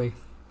this way.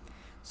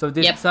 So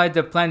they decide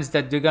the plan is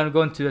that they're gonna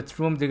go into that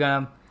room. They're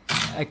gonna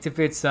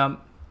activate some.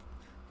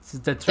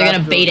 They're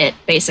gonna bait it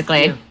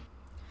basically. Yeah.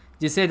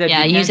 They say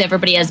that use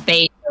everybody as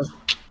bait.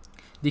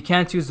 They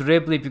can't use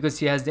Ripley because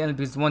she has the enemy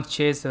because they won't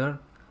chase her.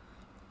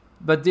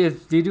 But they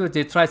do it.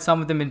 They try.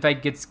 Some of them in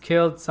fact gets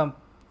killed. Some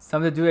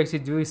of them do actually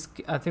do.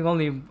 I think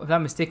only, if I'm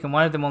not mistaken,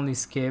 one of them only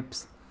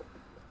escapes.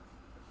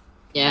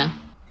 Yeah.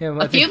 Yeah.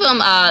 A few of them,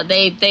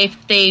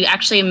 they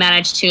actually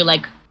managed to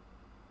like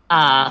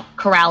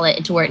corral it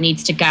into where it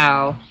needs to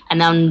go,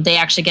 and then they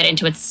actually get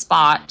into its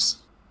spot,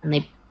 and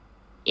they,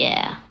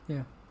 yeah.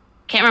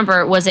 Can't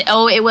remember. Was it?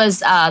 Oh, it was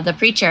the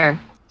preacher.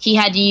 He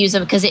had to use it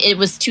because it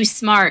was too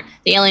smart.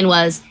 The alien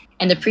was,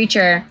 and the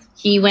preacher,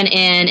 he went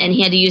in and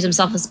he had to use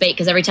himself as bait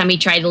because every time he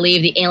tried to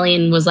leave, the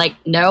alien was like,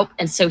 nope.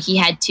 And so he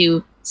had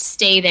to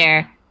stay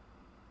there.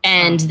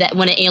 And that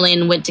when an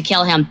alien went to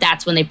kill him,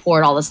 that's when they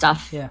poured all the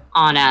stuff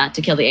on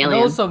to kill the alien.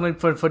 And also, when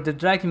for the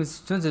Dracula, as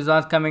soon as he's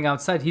not coming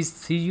outside, he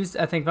used,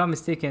 I think, if I'm not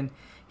mistaken,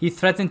 he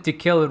threatened to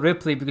kill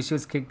Ripley because she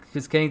was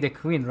killing the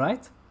queen,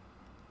 right?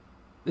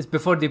 It's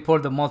before they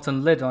poured the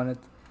molten lid on it.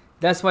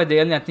 That's why the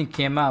alien, I think,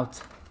 came out.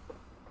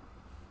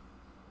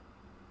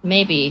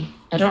 Maybe.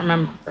 I don't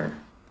remember.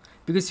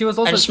 Because she was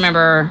also... I just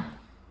remember...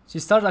 She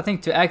started, I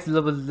think, to act a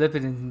little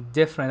bit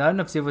different. I don't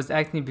know if she was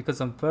acting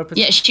because on purpose.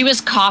 Yeah, she was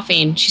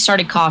coughing. She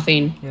started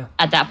coughing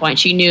at that point.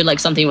 She knew, like,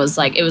 something was,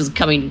 like, it was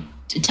coming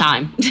to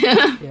time.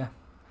 Yeah.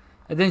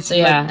 And then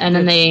she... and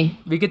then they...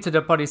 We get to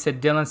the part, he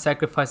said Dylan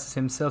sacrifices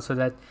himself so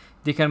that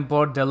they can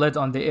board the lid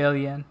on the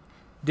alien.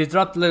 They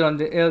drop the lid on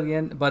the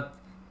alien, but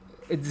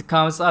it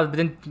comes out.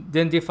 But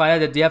then they find out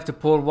that they have to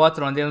pour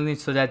water on the alien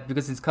so that,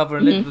 because it's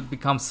covered, it will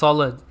become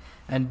solid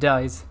and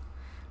dies.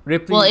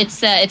 Ripley. Well,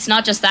 it's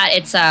not just that.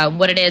 It's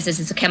what it is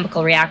it's a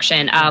chemical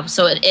reaction.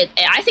 So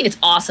I think it's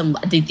awesome.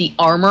 The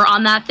armor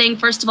on that thing,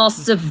 first of all,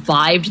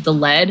 survived the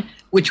lead,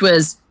 which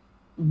was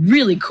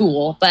really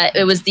cool. But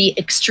it was the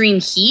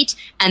extreme heat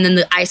and then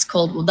the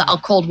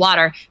cold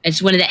water.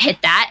 It's when it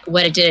hit that,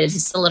 what it did is it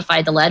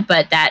solidified the lead.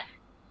 But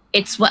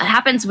it's what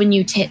happens when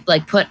you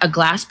put a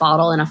glass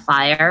bottle in a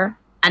fire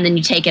and then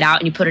you take it out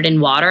and you put it in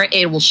water.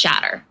 It will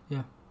shatter.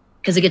 Yeah.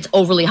 Because it gets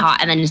overly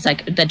hot and then it's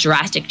like the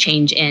drastic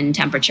change in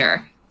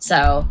temperature.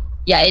 So,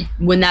 yeah,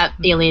 when that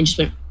alien just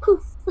went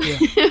poof.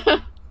 Yeah.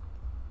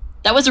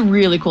 That was a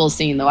really cool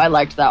scene, though. I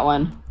liked that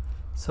one.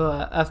 So,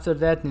 after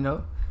that,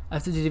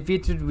 after the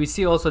defeat, we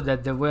see also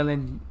that the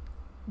Weyland,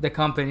 the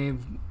company,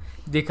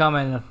 they come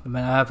and, I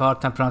have a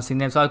hard time pronouncing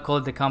names, so I'll call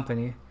it the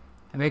company.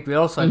 And we're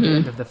also at the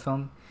end of the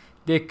film.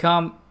 They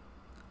come,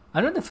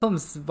 I know the film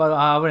is about an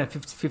hour and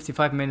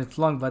 55 minutes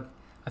long, but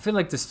I feel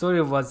like the story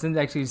wasn't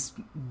actually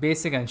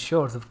basic and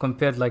short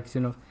compared,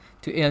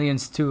 to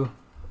Aliens 2.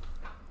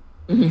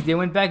 They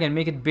went back and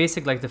make it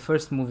basic like the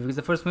first movie, because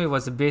the first movie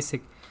was a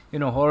basic,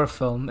 horror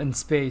film in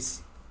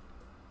space.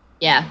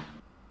 Yeah.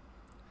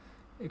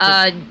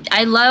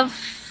 I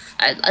love...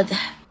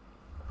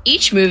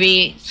 each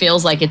movie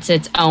feels like it's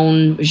its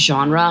own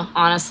genre,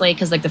 honestly,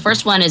 because the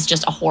first one is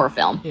just a horror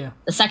film. Yeah.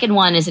 The second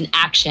one is an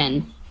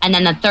action, and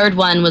then the third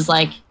one was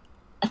like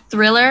a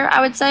thriller,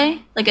 I would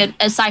say, like a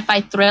sci-fi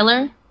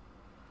thriller.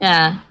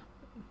 Yeah,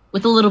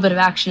 with a little bit of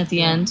action at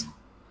the end.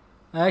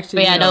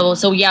 Actually,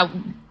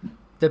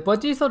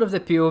 what do you thought of the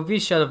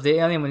POV shot of the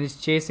alien when he's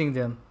chasing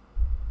them?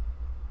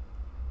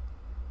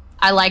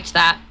 I liked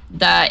that.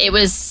 It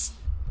was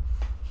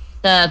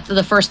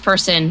the first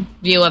person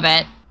view of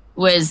it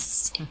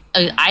was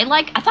I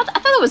thought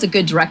it was a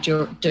good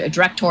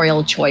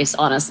directorial choice,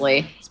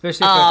 honestly.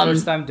 Especially for a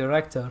first time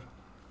director.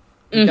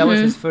 That was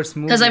his first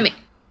movie.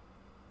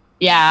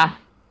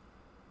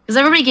 Because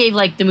everybody gave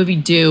the movie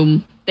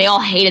Doom. They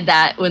all hated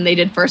that when they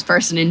did first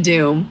person in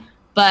Doom.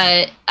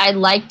 But I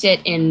liked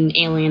it in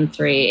Alien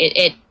 3.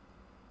 It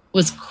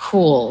was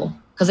cool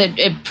because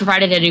it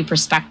provided a new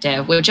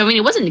perspective, which,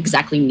 it wasn't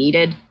exactly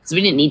needed because we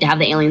didn't need to have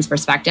the alien's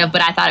perspective,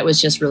 but I thought it was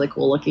just really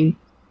cool looking.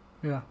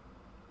 Yeah.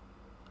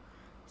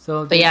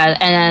 And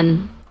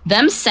then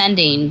them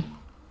sending,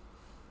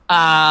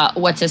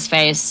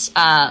 what's-his-face,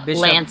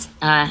 Lance.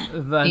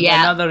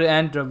 Another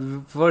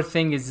android. First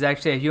thing is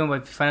actually a human,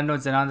 but we find out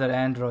it's another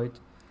android.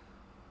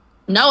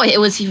 No, it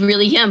was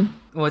really him.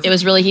 He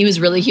was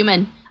really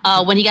human.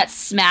 When he got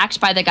smacked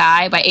by the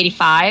guy by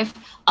 85,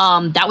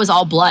 that was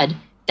all blood.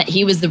 That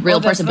he was the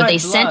real person, but they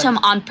sent him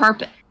on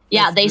purpose.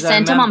 Yeah, they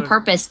sent him on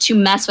purpose to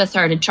mess with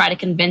her, to try to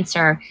convince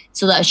her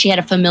so that she had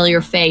a familiar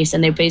face,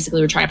 and they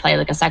basically were trying to play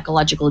a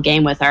psychological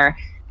game with her.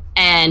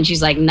 And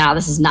she's like, "No,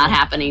 this is not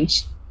happening."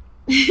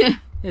 She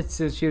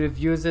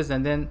refuses,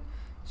 and then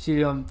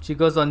she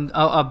goes on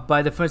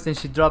by the first thing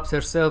she drops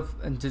herself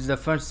into the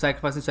first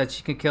sacrifice so that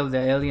she can kill the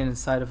alien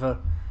inside of her.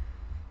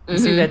 You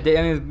see that the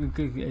alien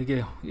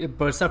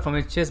bursts out from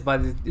his chest,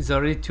 but it's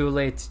already too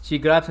late. She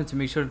grabs him to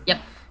make sure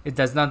it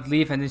does not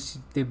leave, and then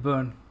they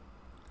burn.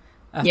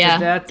 After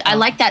that, I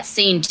like that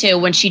scene too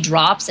when she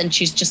drops and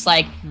she's just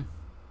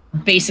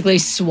basically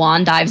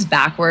swan dives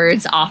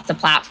backwards off the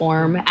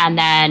platform, and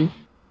then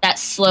that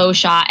slow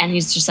shot, and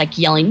he's just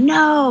yelling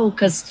no,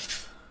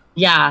 because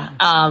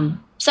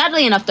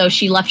sadly enough though,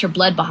 she left her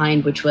blood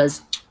behind, which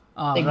was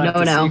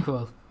no.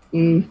 Sequel.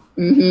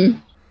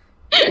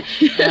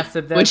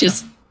 After that, which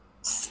is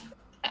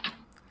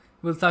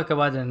we'll talk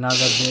about it another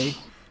day.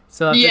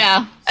 So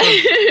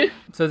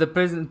so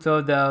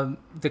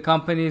the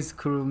company's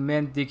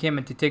crewmen, they came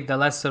in to take the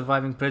last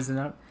surviving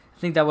prisoner. I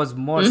think that was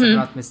Morse, if I'm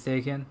not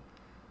mistaken.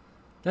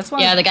 That's why.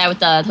 Yeah, the guy with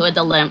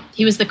the limp.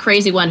 He was the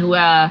crazy one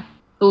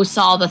who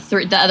saw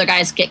the other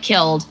guys get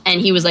killed,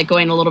 and he was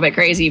going a little bit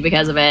crazy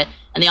because of it.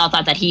 And they all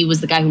thought that he was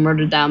the guy who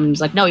murdered them. And he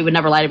was like, no, he would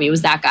never lie to me. It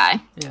was that guy.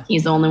 Yeah.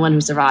 He's the only one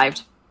who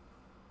survived.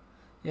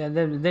 Yeah,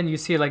 then you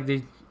see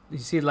the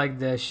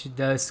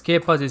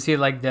escape pods. You see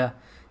the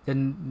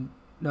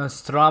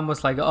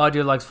Nostramos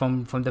audio logs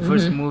from the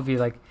first movie,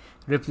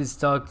 Ripley's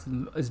talk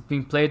is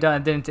being played out,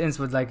 and then it ends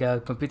with like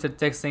a computer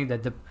text saying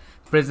that the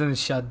prison is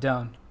shut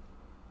down.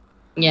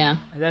 Yeah.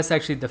 And that's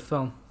actually the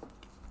film.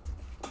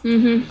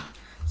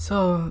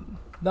 So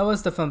that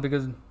was the film,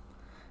 because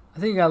I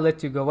think I'll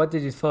let you go. What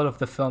did you thought of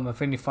the film?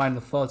 If any final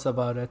thoughts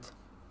about it?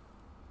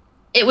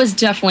 It was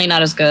definitely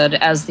not as good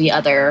as the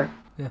other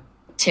Yeah.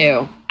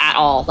 two at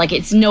all. Like,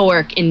 it's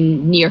nowhere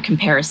in near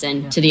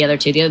comparison to the other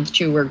two. The other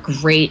two were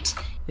great,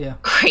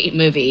 great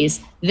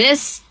movies.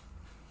 This,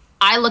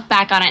 I look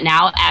back on it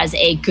now as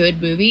a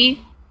good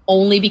movie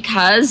only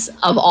because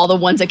of all the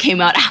ones that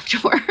came out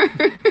afterward.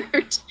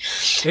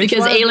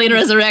 Because Alien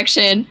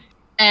Resurrection,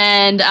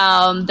 and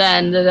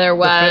then there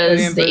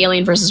was the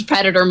Alien versus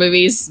Predator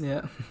movies.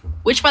 Yeah.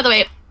 Which, by the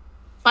way,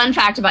 fun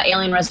fact about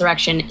Alien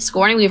Resurrection,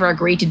 Sigourney Weaver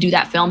agreed to do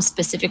that film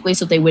specifically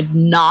so they would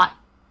not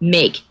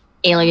make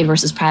Alien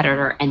versus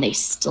Predator, and they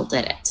still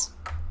did it.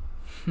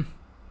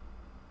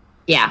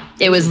 Yeah,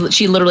 it was.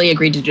 She literally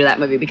agreed to do that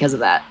movie because of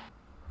that.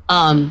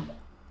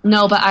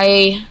 No, but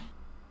I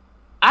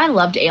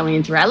loved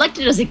Alien 3. I liked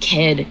it as a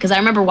kid because I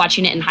remember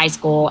watching it in high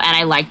school, and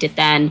I liked it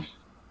then.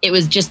 It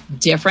was just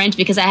different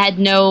because I had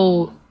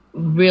no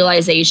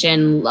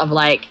realization of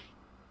like,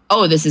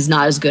 oh, this is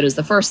not as good as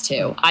the first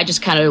two. I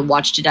just kind of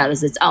watched it out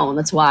as its own.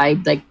 That's why,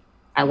 like,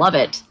 I love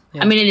it.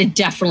 Yeah. I mean, it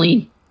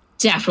definitely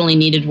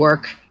needed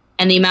work,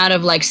 and the amount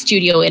of like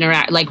studio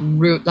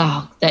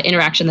the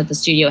interaction that the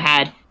studio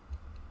had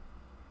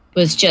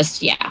was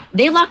just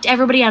They locked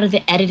everybody out of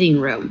the editing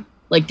room.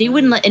 Like, they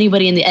wouldn't let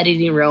anybody in the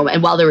editing room,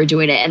 and while they were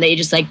doing it, and they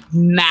just like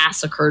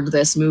massacred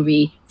this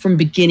movie from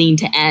beginning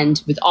to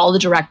end with all the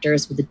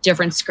directors, with the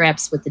different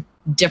scripts, with the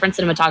different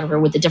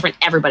cinematographer, with the different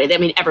everybody. I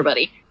mean,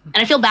 everybody.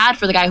 And I feel bad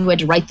for the guy who had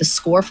to write the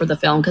score for the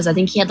film, because I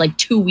think he had like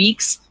 2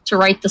 weeks to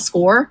write the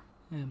score.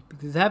 Yeah,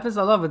 because it happens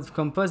a lot with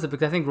composer.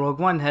 Because I think Rogue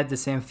One had the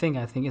same thing.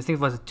 I think it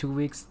was 2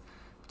 weeks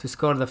to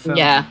score the film.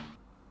 Yeah.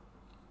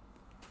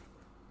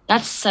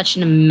 That's such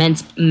an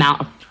immense amount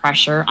of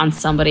pressure on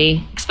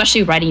somebody,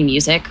 especially writing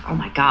music. Oh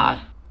my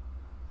god.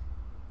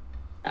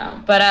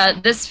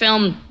 But this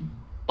film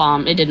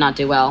bombed. It did not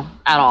do well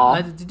at all.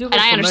 And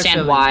I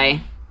understand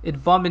why.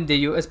 It bombed in the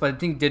US, but I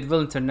think did well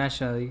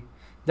internationally.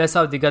 That's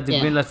how they got the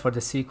greenlight for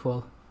the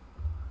sequel.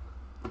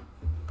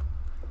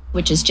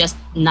 Which is just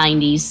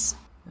 90s.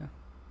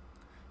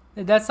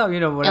 Yeah. That's how,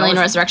 Alien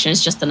Resurrection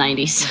is just the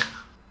 90s.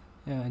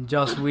 Yeah, and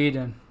Joss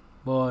Whedon.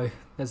 Boy,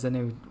 that's the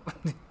name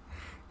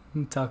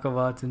we talk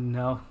about it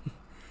now.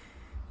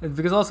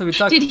 Because also we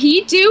talked... Did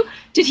he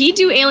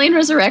do Alien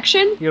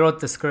Resurrection? He wrote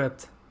the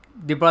script.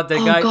 They brought the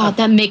guy... Oh god,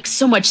 that makes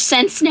so much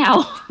sense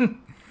now.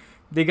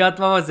 They got,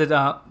 what was it,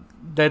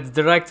 the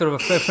director of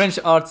a French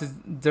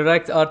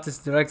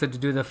director to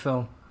do the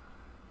film.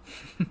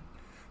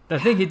 I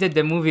think he did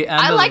the movie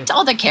Amelie. I liked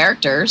all the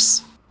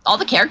characters. All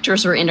the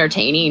characters were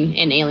entertaining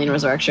in Alien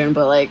Resurrection,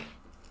 but like,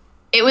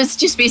 it was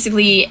just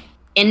basically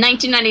in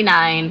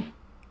 1999,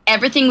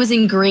 everything was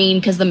in green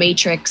because The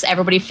Matrix,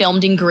 everybody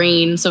filmed in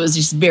green, so it was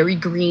just very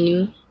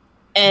green,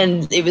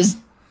 and it's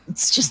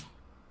just.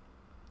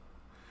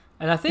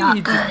 And I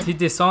think he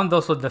disowned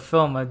also the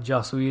film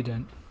Joss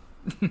Whedon.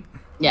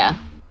 Yeah.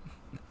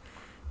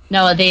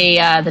 No,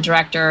 the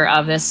director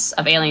of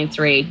Alien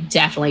 3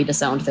 definitely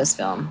disowned this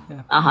film.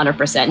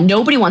 100%.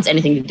 Nobody wants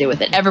anything to do with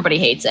it. Everybody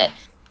hates it.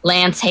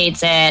 Lance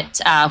hates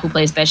it, who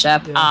plays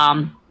Bishop.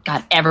 Yeah.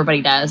 God,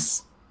 everybody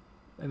does.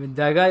 I mean,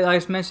 the guy I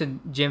just mentioned,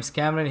 James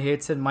Cameron,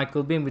 hates it.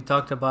 Michael Biehn, we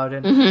talked about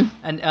it.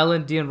 And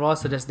Alan Dean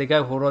Ross, so that's the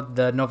guy who wrote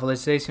the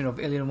novelization of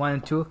Alien 1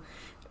 and 2.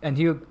 And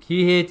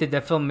he hated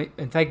the film.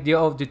 In fact, they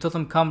told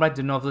him, come write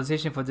the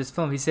novelization for this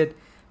film. He said,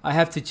 I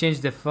have to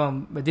change the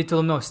film. But they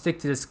told him, no, stick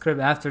to the script.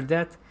 After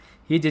that,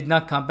 he did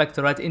not come back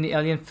to write any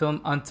Alien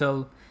film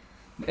until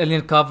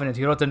Alien Covenant.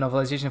 He wrote the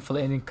novelization for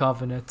Alien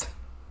Covenant.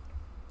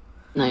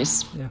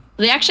 Nice. Yeah.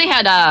 They actually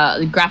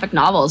had graphic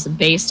novels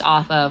based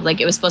off of, like,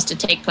 it was supposed to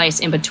take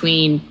place in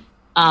between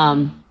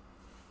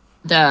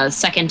the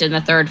second and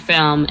the third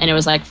film, and it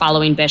was like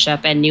following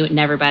Bishop and Newt and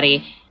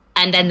everybody.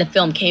 And then the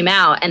film came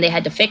out, and they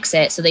had to fix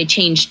it, so they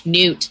changed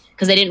Newt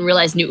because they didn't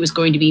realize Newt was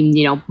going to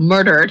be,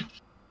 murdered.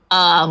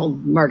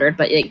 Murdered,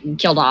 but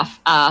killed off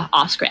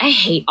screen. I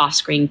hate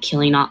off-screen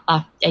killing.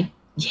 I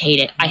hate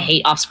it. I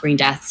hate off-screen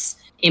deaths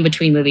in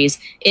between movies.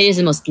 It is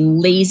the most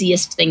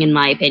laziest thing in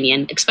my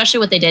opinion, especially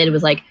what they did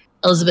with like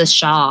Elizabeth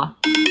Shaw.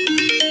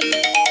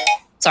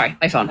 Sorry,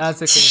 my phone.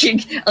 That's okay.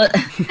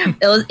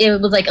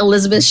 It was like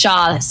Elizabeth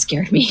Shaw that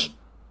scared me.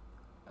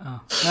 Oh,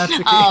 that's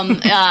okay.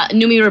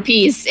 Noomi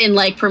Rapace in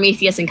like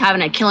Prometheus and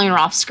Covenant, killing her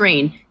off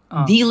screen.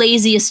 Oh. The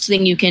laziest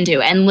thing you can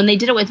do. And when they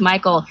did it with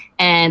Michael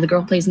and the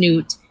girl who plays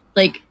Newt,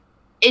 like,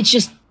 it's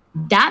just,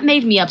 that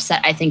made me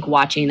upset, I think,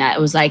 watching that. It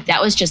was like,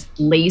 that was just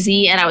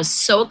lazy, and I was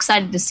so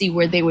excited to see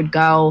where they would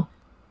go.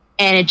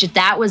 And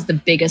that was the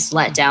biggest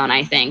letdown,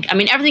 I think. I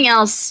mean, everything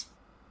else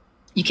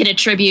you can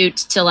attribute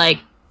to like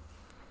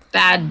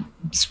bad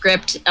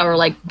script or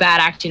like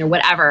bad acting or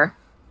whatever.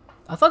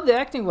 I thought the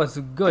acting was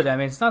good. I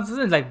mean, it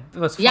wasn't like, it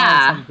was fun.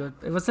 Yeah. It wasn't good.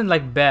 It wasn't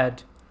like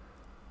bad.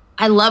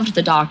 I loved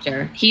the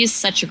Doctor. He's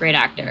such a great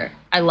actor.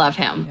 I love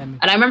him. Yeah,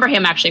 And I remember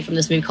him actually from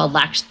this movie called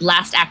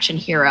Last Action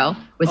Hero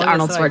with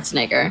Arnold that's right.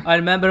 Schwarzenegger. I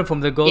remember him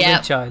from The Golden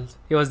Yep. Child.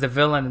 He was the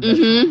villain in that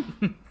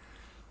film.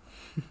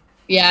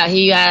 Yeah,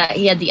 he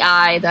had the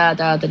eye,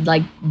 the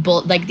like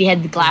like he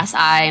had the glass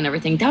eye and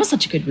everything. That was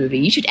such a good movie.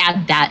 You should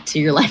add that to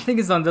your I life. think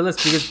it's on the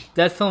list because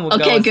that film was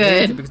Okay, good.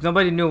 hated because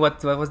nobody knew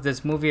what was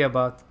this movie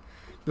about.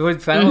 Before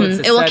it found out it's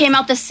a It set- came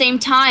out the same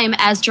time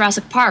as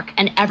Jurassic Park,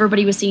 and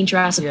everybody was seeing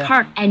Jurassic Yeah.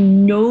 Park,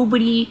 and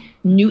nobody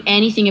knew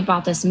anything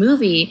about this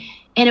movie,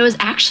 and it was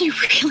actually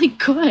really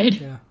good.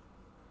 Yeah.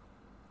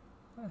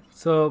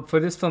 So for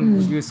this film,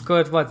 you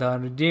scored what?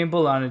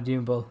 Unredeemable,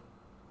 unredeemable.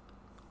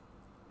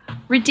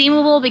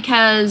 Redeemable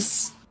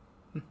because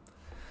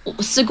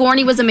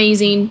Sigourney was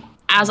amazing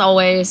as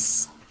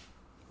always,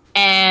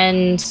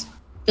 and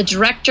the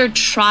director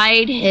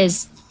tried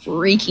his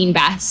freaking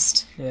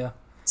best. Yeah.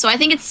 So I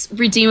think it's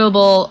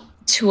redeemable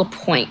to a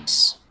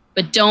point,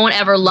 but don't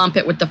ever lump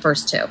it with the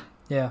first two.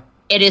 Yeah.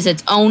 It is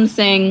its own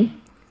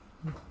thing.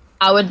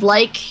 I would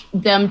like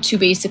them to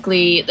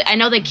basically, I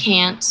know they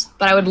can't,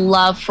 but I would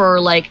love for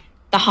like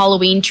the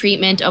Halloween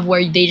treatment of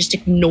where they just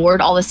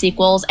ignored all the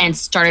sequels and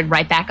started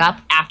right back up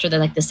after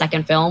the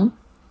second film.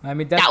 I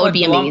mean, that's That what would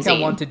be Blomkamp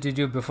amazing. wanted to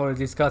do before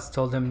these cuts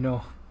told him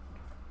no.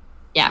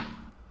 Yeah.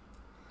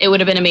 It would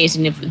have been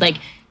amazing if, like,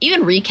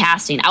 even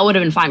recasting, I would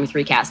have been fine with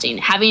recasting.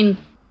 Having,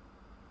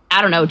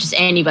 I don't know, just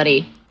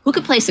anybody. Who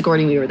could play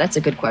Sigourney Weaver? That's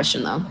a good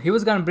question, though. He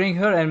was gonna bring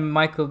her and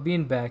Michael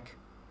Biehn back.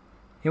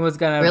 He was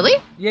gonna Really?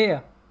 Yeah, yeah.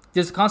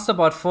 There's constant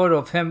about photo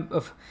of him,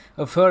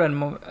 of her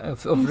and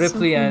of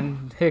Ripley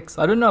and Hicks.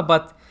 I don't know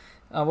about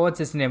what's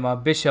his name,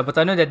 Bishop, but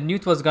I know that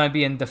Newt was gonna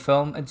be in the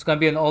film. It's gonna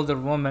be an older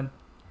woman.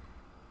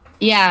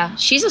 Yeah,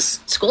 she's a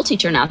school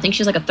teacher now. I think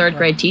she's like a third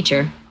grade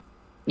teacher.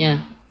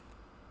 Yeah.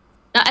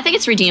 No, I think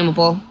it's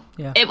redeemable.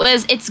 Yeah.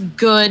 It's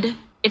good.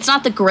 It's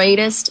not the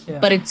greatest, Yeah.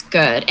 but it's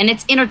good. And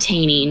it's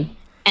entertaining.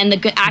 And the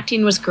good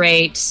acting was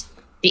great.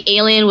 The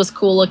alien was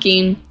cool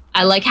looking.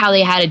 I like how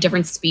they had a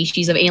different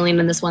species of alien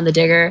in this one, the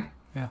digger.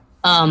 Yeah.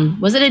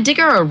 Was it a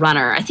digger or a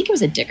runner? I think it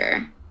was a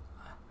digger.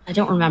 I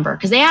don't remember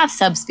because they have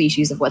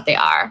subspecies of what they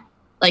are.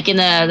 Like in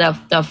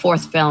the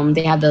fourth film,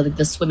 they have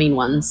the swimming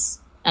ones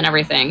and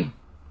everything.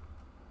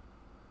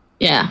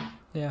 Yeah,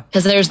 Yeah.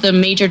 because there's the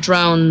major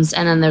drones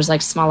and then there's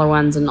like smaller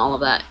ones and all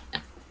of that.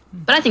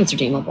 But I think it's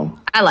redeemable.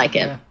 I like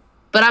it. Yeah.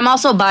 But I'm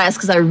also biased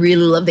because I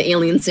really love the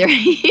Alien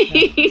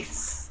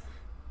series.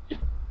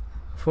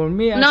 For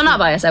me, No, actually, not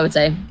biased. I would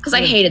say because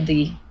I hated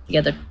the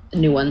other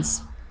new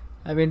ones.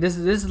 I mean, this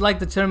is like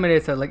the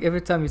Terminator. Like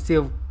every time you see,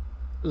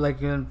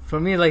 for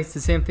me, like it's the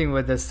same thing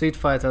with the Street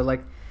Fighter.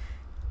 Like,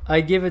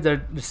 I give it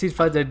the Street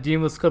Fighter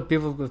demo score.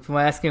 People were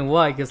asking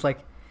why, because like,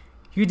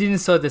 you didn't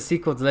saw the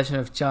sequel, The Legend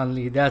of Chun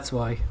Li. That's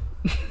why.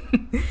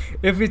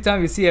 Every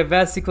time you see a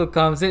bad sequel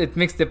comes in, it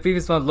makes the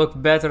previous one look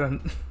better,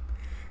 and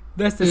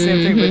that's the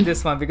same thing with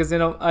this one. Because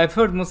I've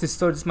heard mostly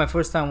stories. This is my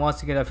first time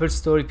watching it. I've heard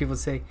story people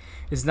say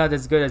it's not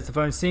as good as the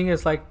first. Seeing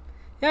it's like,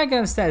 yeah, I can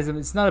understand.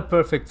 It's not a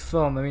perfect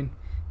film. I mean.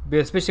 But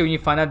especially when you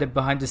find out that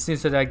behind the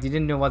scenes, so like they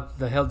didn't know what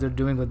the hell they're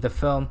doing with the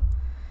film.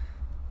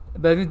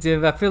 But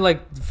I feel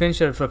like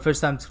Fincher, for the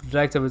first time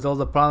director, with all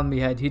the problem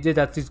he had, he did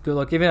at least good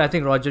look. Even I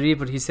think Roger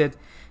Ebert, he said,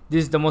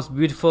 "This is the most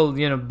beautiful,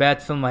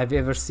 bad film I've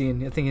ever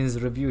seen." I think in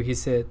his review, he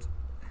said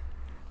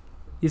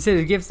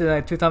it gives it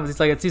like 2 times. It's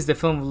like at least the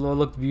film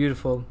looked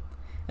beautiful.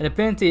 And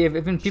apparently,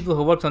 even people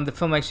who worked on the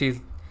film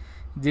actually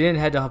didn't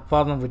have a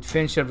problem with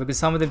Fincher because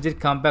some of them did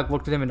come back,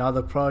 work with him in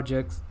other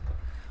projects.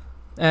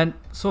 And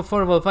so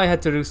far, well, if I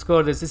had to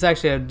rescore this, it's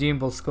actually a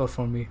redeemable score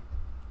for me.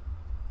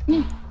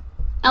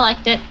 I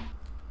liked it.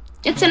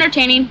 It's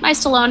entertaining. I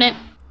still own it.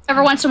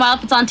 Every once in a while,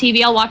 if it's on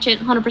TV, I'll watch it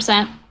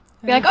 100%.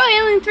 Be like, oh,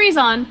 Alien 3's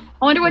on.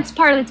 I wonder which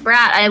part of it's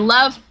at.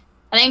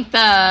 I think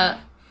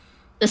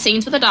the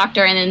scenes with the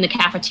doctor and in the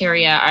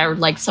cafeteria are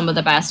like some of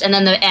the best. And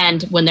then the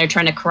end when they're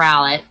trying to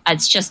corral it.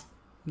 It's just,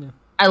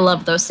 I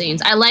love those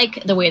scenes. I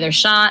like the way they're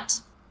shot.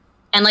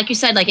 And like you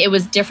said, like it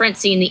was different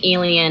seeing the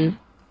alien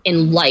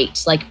in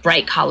light, like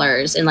bright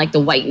colors and like the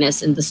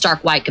whiteness and the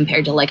stark white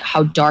compared to like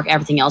how dark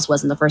everything else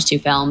was in the first 2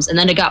 films. And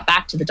then it got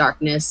back to the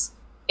darkness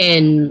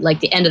in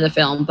like the end of the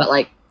film. But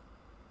like,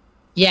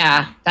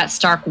 yeah, that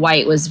stark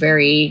white was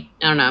very,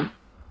 I don't know.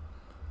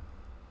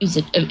 It was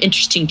an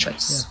interesting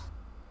choice. Yeah.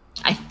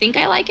 I think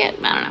I like it.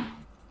 I don't know.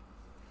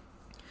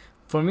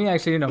 For me,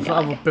 actually,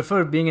 I would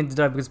prefer being in the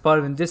dark because part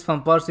of this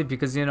film, partially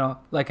because,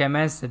 like I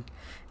mentioned,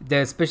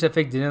 the special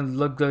effect didn't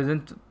look good.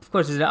 And of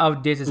course, it's an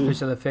outdated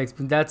special effects,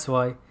 but that's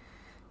why.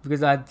 Because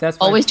that's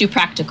why. Always do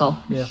practical.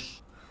 Yeah.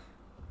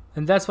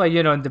 And that's why,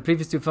 in the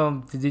previous 2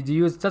 films, they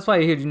use. That's why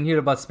you didn't hear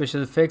about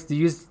special effects.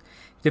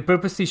 They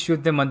purposely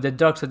shoot them on the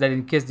dark so that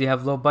in case they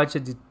have low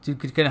budget, you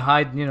can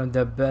hide,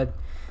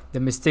 the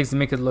mistakes and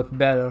make it look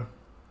better.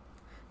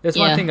 That's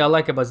one thing I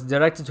like about it.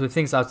 Directed to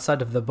things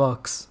outside of the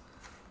box.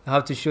 How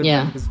to shoot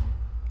them. Because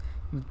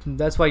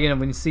that's why,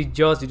 when you see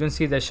Jaws, you don't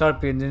see the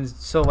Sharpie, and then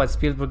so what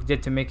Spielberg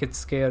did to make it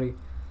scary.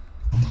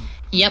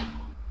 Yep.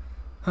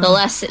 The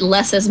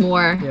less is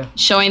more. Yeah.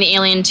 Showing the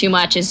alien too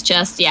much is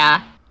just,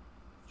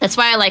 That's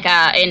why I like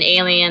in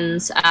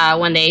Aliens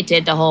when they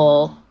did the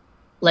whole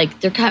like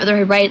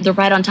they're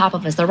right on top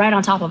of us. They're right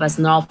on top of us,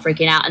 and they're all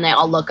freaking out, and they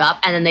all look up,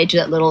 and then they do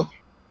that little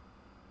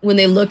when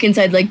they look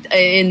inside like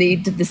in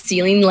the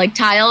ceiling like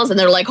tiles, and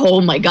they're like, oh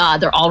my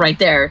god, they're all right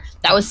there.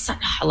 That was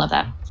I love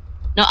that.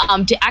 No,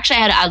 actually,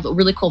 I had a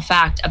really cool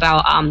fact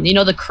about you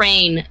know the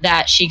crane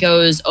that she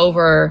goes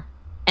over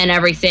and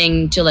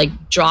everything to like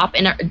drop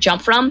and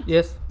jump from.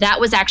 Yes. That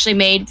was actually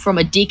made from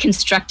a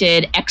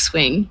deconstructed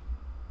X-wing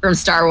from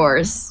Star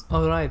Wars.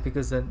 Oh right,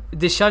 because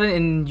they shot it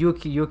in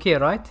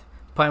UK, right?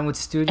 Pinewood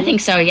Studio. I think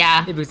so.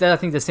 Yeah. Yeah, because I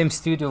think the same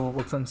studio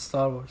works on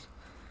Star Wars.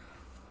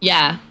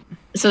 Yeah.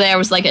 So there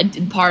was like a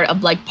part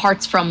of like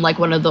parts from like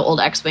one of the old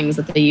X-wings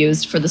that they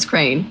used for this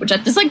crane, which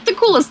is like the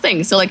coolest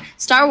thing. So like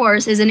Star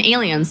Wars is in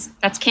Aliens.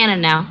 That's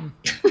canon now.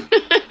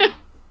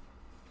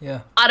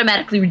 Yeah.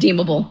 Automatically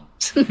redeemable.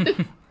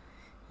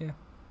 Yeah.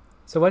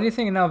 So what do you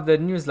think now of the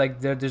news?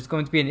 Like there's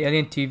going to be an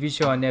Alien TV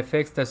show on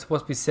FX that's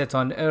supposed to be set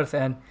on Earth,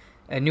 and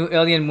a new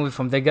Alien movie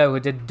from the guy who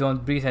did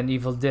Don't Breathe and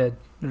Evil Dead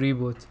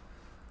reboot.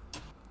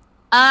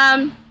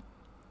 I'm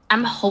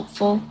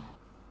hopeful.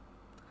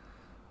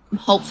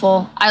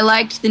 I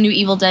liked the new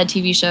Evil Dead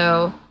TV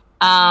show.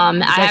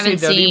 I haven't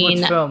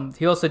seen the film.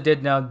 He also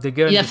did now the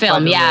girl. The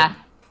film, yeah.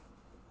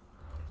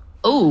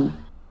 Oh.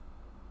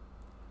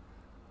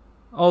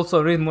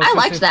 Also, I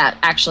liked that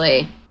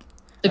actually.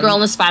 The girl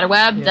in the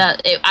spiderweb. Yeah.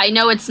 I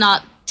know it's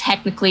not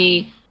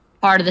technically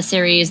part of the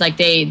series. Like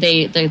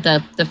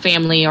the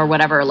family or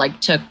whatever like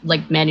took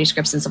like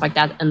manuscripts and stuff like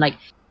that, and like,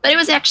 but it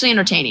was actually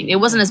entertaining. It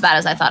wasn't as bad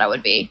as I thought it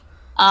would be.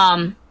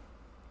 I'm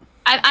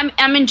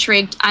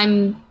intrigued.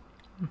 I'm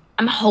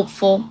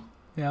hopeful.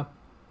 Yeah.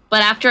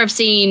 But after I've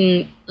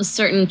seen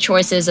certain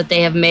choices that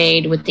they have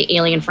made with the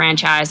Alien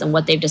franchise and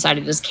what they've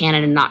decided is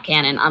canon and not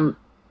canon, I'm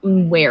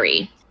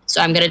wary.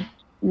 So I'm gonna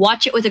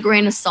watch it with a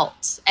grain of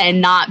salt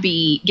and not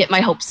get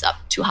my hopes up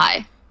too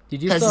high.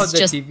 Did you saw the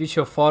TV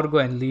show Fargo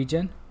and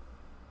Legion?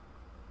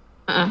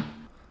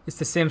 It's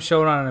the same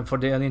showrunner for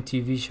the Alien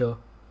TV show.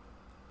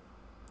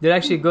 They're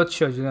actually good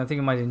shows. I think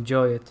you might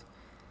enjoy it.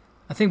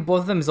 I think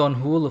both of them is on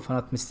Hulu, if I'm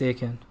not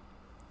mistaken.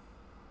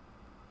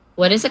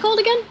 What is it called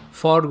again?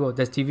 Fargo.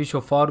 That's TV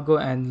show Fargo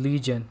and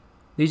Legion.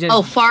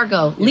 Oh,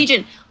 Fargo. Yeah.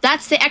 Legion.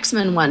 That's the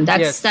X-Men one.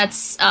 That's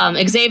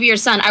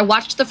Xavier's son. I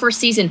watched the first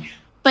season.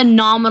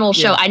 Phenomenal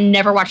show. Yeah. I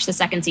never watched the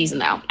second season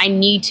though. I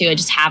need to. I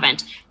just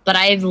haven't. But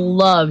I've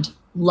loved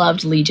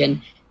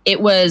Legion.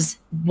 It was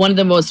one of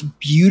the most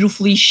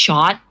beautifully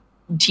shot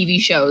TV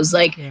shows.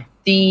 Like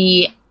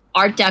the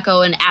Art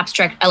Deco and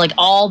abstract, like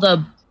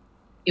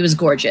it was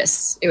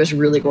gorgeous. It was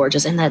really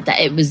gorgeous, and that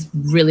it was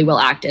really well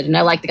acted. And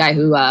I like the guy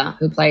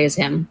who plays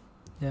him.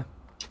 Yeah.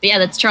 But yeah,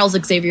 that's Charles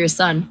Xavier's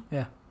son.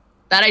 Yeah.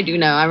 That I do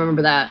know. I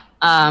remember that.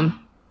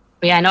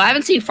 But yeah, no, I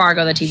haven't seen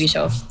Fargo, the TV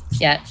show,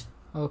 yet.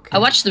 Okay. I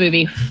watched the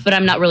movie, but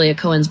I'm not really a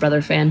Coen's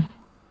brother fan.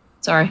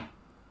 Sorry.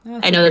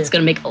 I know that's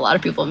going to make a lot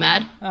of people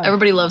mad.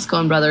 Everybody loves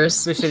Coen brothers.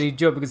 Especially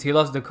Joe, because he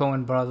loves the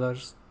Coen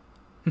brothers.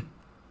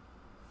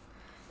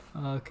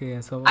 Okay,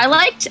 so I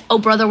liked Oh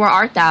Brother Where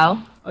Art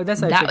Thou? Oh,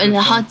 that's that and the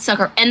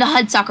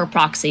Hudsucker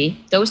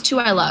Proxy. Those two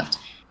I loved.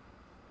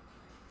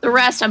 The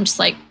rest I'm just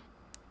like,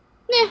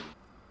 meh.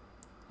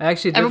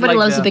 Everybody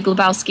loves the Big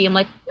Lebowski. I'm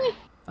like, meh.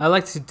 I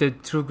liked the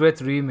True Grit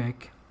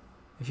remake.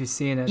 If you've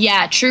seen it.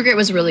 Yeah, True Grit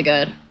was really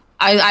good.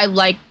 I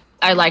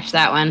liked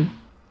that one.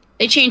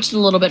 They changed it a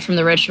little bit from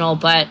the original,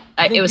 but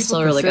it was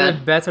still really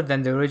good. Better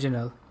than the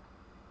original.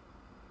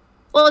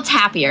 Well, it's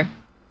happier.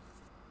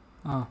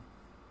 Oh.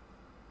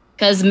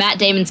 Because Matt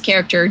Damon's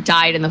character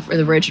died in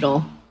the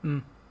original.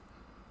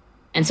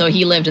 And so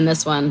he lived in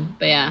this one.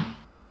 But yeah.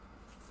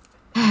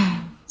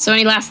 So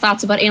any last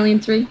thoughts about Alien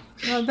 3?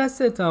 No,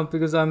 that's it,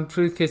 because I'm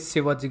pretty curious to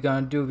see what they're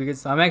going to do.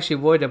 Because I'm actually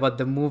worried about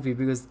the movie.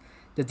 Because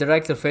the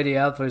director, Freddie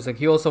Alvarez,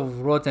 he also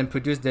wrote and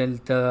produced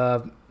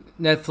the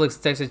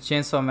Netflix Texas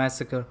Chainsaw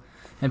Massacre.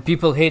 And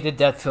people hated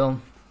that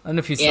film. I don't know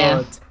if you saw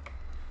it.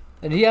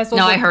 And he has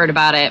also, no, I heard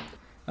about it.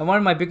 And one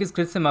of my biggest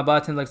criticism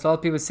about him, like a lot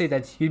of people say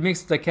that he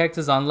makes the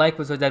characters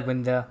unlikable, so that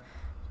when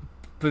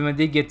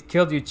they get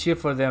killed, you cheer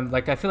for them.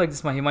 Like I feel like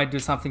he might do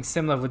something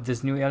similar with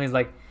this new aliens.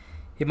 Like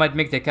he might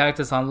make the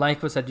characters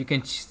unlikable, so that you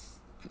can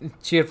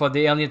cheer for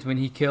the aliens when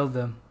he killed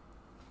them.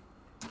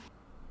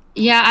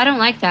 Yeah, I don't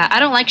like that. I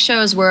don't like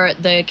shows where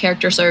the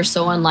characters are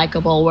so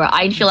unlikable, where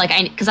I feel like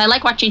because I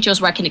like watching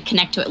shows where I can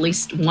connect to at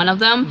least one of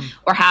them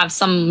or have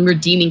some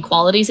redeeming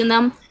qualities in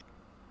them.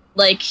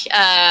 Like,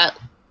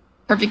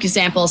 perfect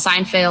example,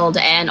 Seinfeld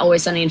and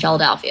Always Sunny in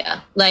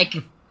Philadelphia. Like,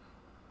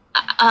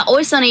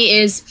 Always Sunny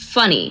is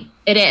funny.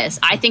 It is.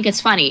 I think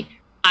it's funny.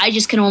 I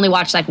just can only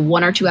watch like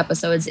 1 or 2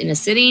 episodes in a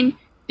sitting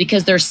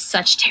because there's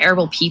such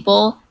terrible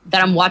people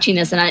that I'm watching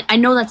this. And I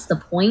know that's the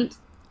point.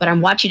 But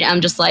I'm watching it,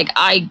 I'm just like,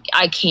 I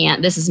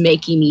can't. This is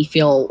making me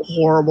feel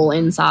horrible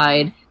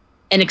inside.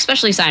 And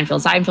especially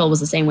Seinfeld. Seinfeld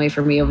was the same way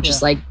for me. It was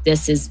just like,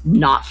 this is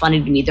not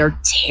funny to me. They're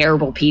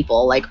terrible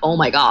people. Like, oh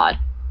my God.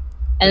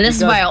 And this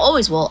is why I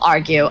always will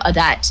argue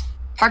that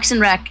Parks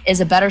and Rec is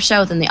a better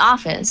show than The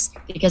Office.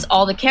 Because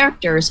all the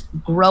characters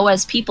grow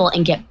as people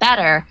and get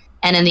better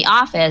And in The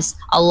Office,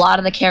 a lot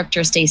of the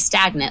characters stay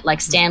stagnant,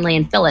 like Stanley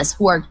and Phyllis,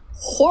 who are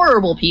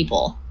horrible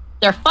people.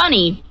 They're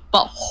funny,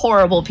 but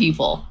horrible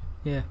people.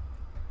 Yeah.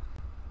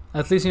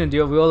 At least, we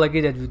all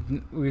agree that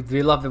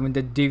we love them when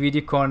the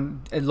DVD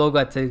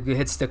logo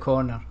hits the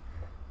corner.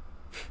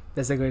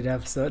 That's a great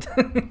episode.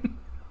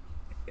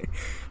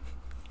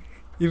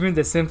 Even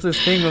the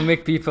simplest thing will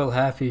make people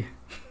happy.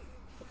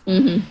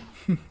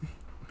 Mm-hmm.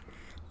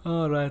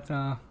 All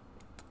right.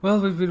 Well,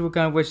 we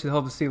can't wait to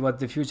hope to see what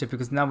the future,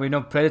 because now we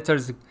know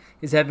Predators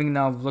is having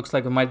now, looks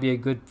like it might be a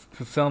good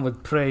film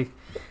with Prey.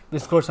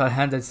 This course our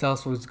hand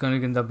itself was going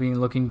to end up being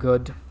looking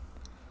good.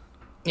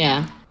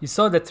 Yeah. You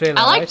saw the trailer,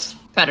 I liked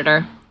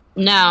Predator.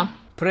 No.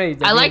 Prey.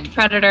 I liked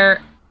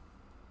Predator.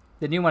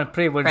 The new one,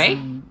 Prey, was...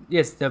 Prey?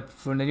 Yes,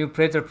 for the new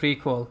Predator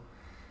prequel.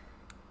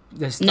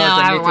 No,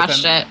 I haven't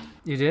watched it.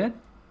 You did?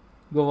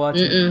 Go watch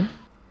it.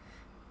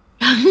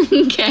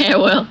 Okay, I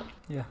will.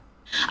 Yeah.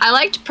 I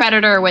liked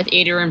Predator with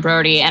Adrian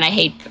Brody, and I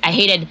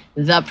hated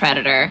The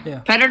Predator. Yeah.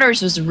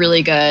 Predators was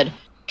really good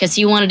because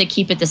he wanted to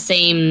keep it the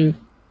same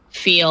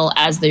feel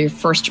as the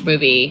first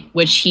movie,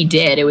 which he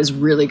did. It was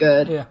really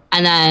good. Yeah.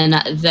 And then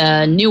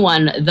the new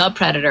one, The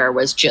Predator,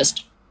 was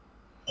just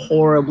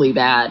horribly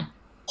bad.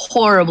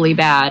 Horribly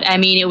bad. I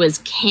mean, it was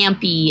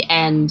campy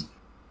and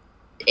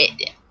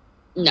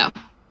no,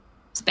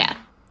 it's bad.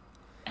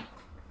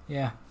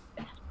 Yeah.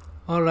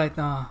 All right.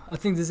 I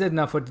think this is it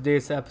now for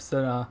today's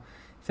episode.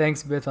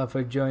 Thanks, Betha,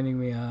 for joining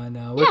me.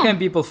 Where can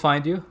people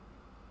find you?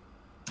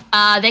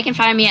 They can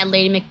find me at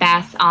Lady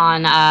Macbeth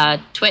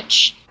on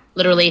Twitch,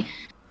 literally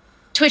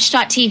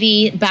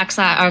twitch.tv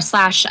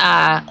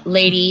 /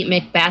 Lady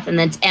Macbeth, and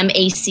then it's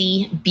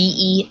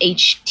MACBEHTH.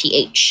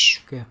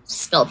 Okay.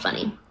 Spelled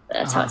funny.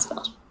 That's how it's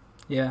spelled.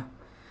 Yeah.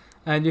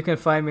 And you can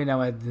find me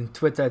now at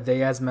Twitter at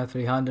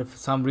Yasma300. For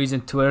some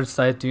reason, Twitter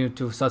decided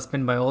to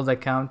suspend my old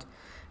account.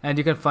 And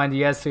you can find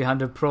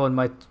Yas300 Pro on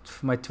my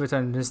Twitter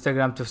and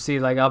Instagram to see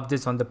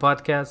updates on the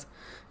podcast,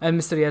 and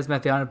Mr.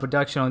 Yasma300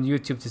 Production on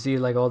YouTube to see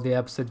all the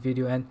episode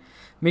video. And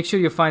make sure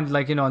you find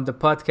on the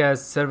podcast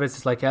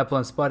services like Apple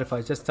and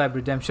Spotify. Just type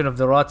Redemption of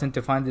the Rotten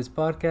to find this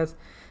podcast.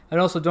 And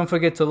also don't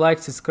forget to like,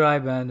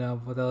 subscribe, and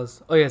what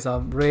else? Oh yes,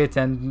 rate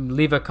and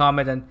leave a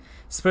comment and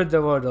spread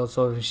the word.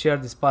 Also share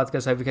this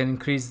podcast so we can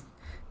increase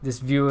this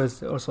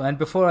viewers also. And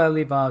before I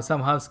leave,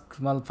 some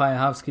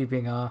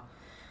housekeeping.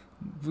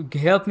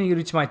 Help me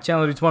reach my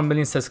channel, reach 1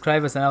 million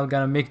subscribers, and I'm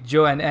gonna make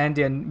Joe and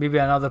Andy and maybe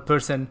another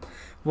person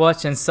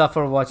watch and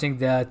suffer watching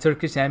the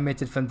Turkish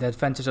animated film The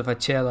Adventures of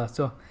Acela.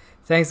 So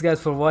thanks guys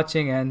for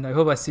watching, and I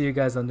hope I see you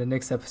guys on the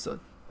next episode.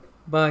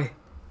 Bye.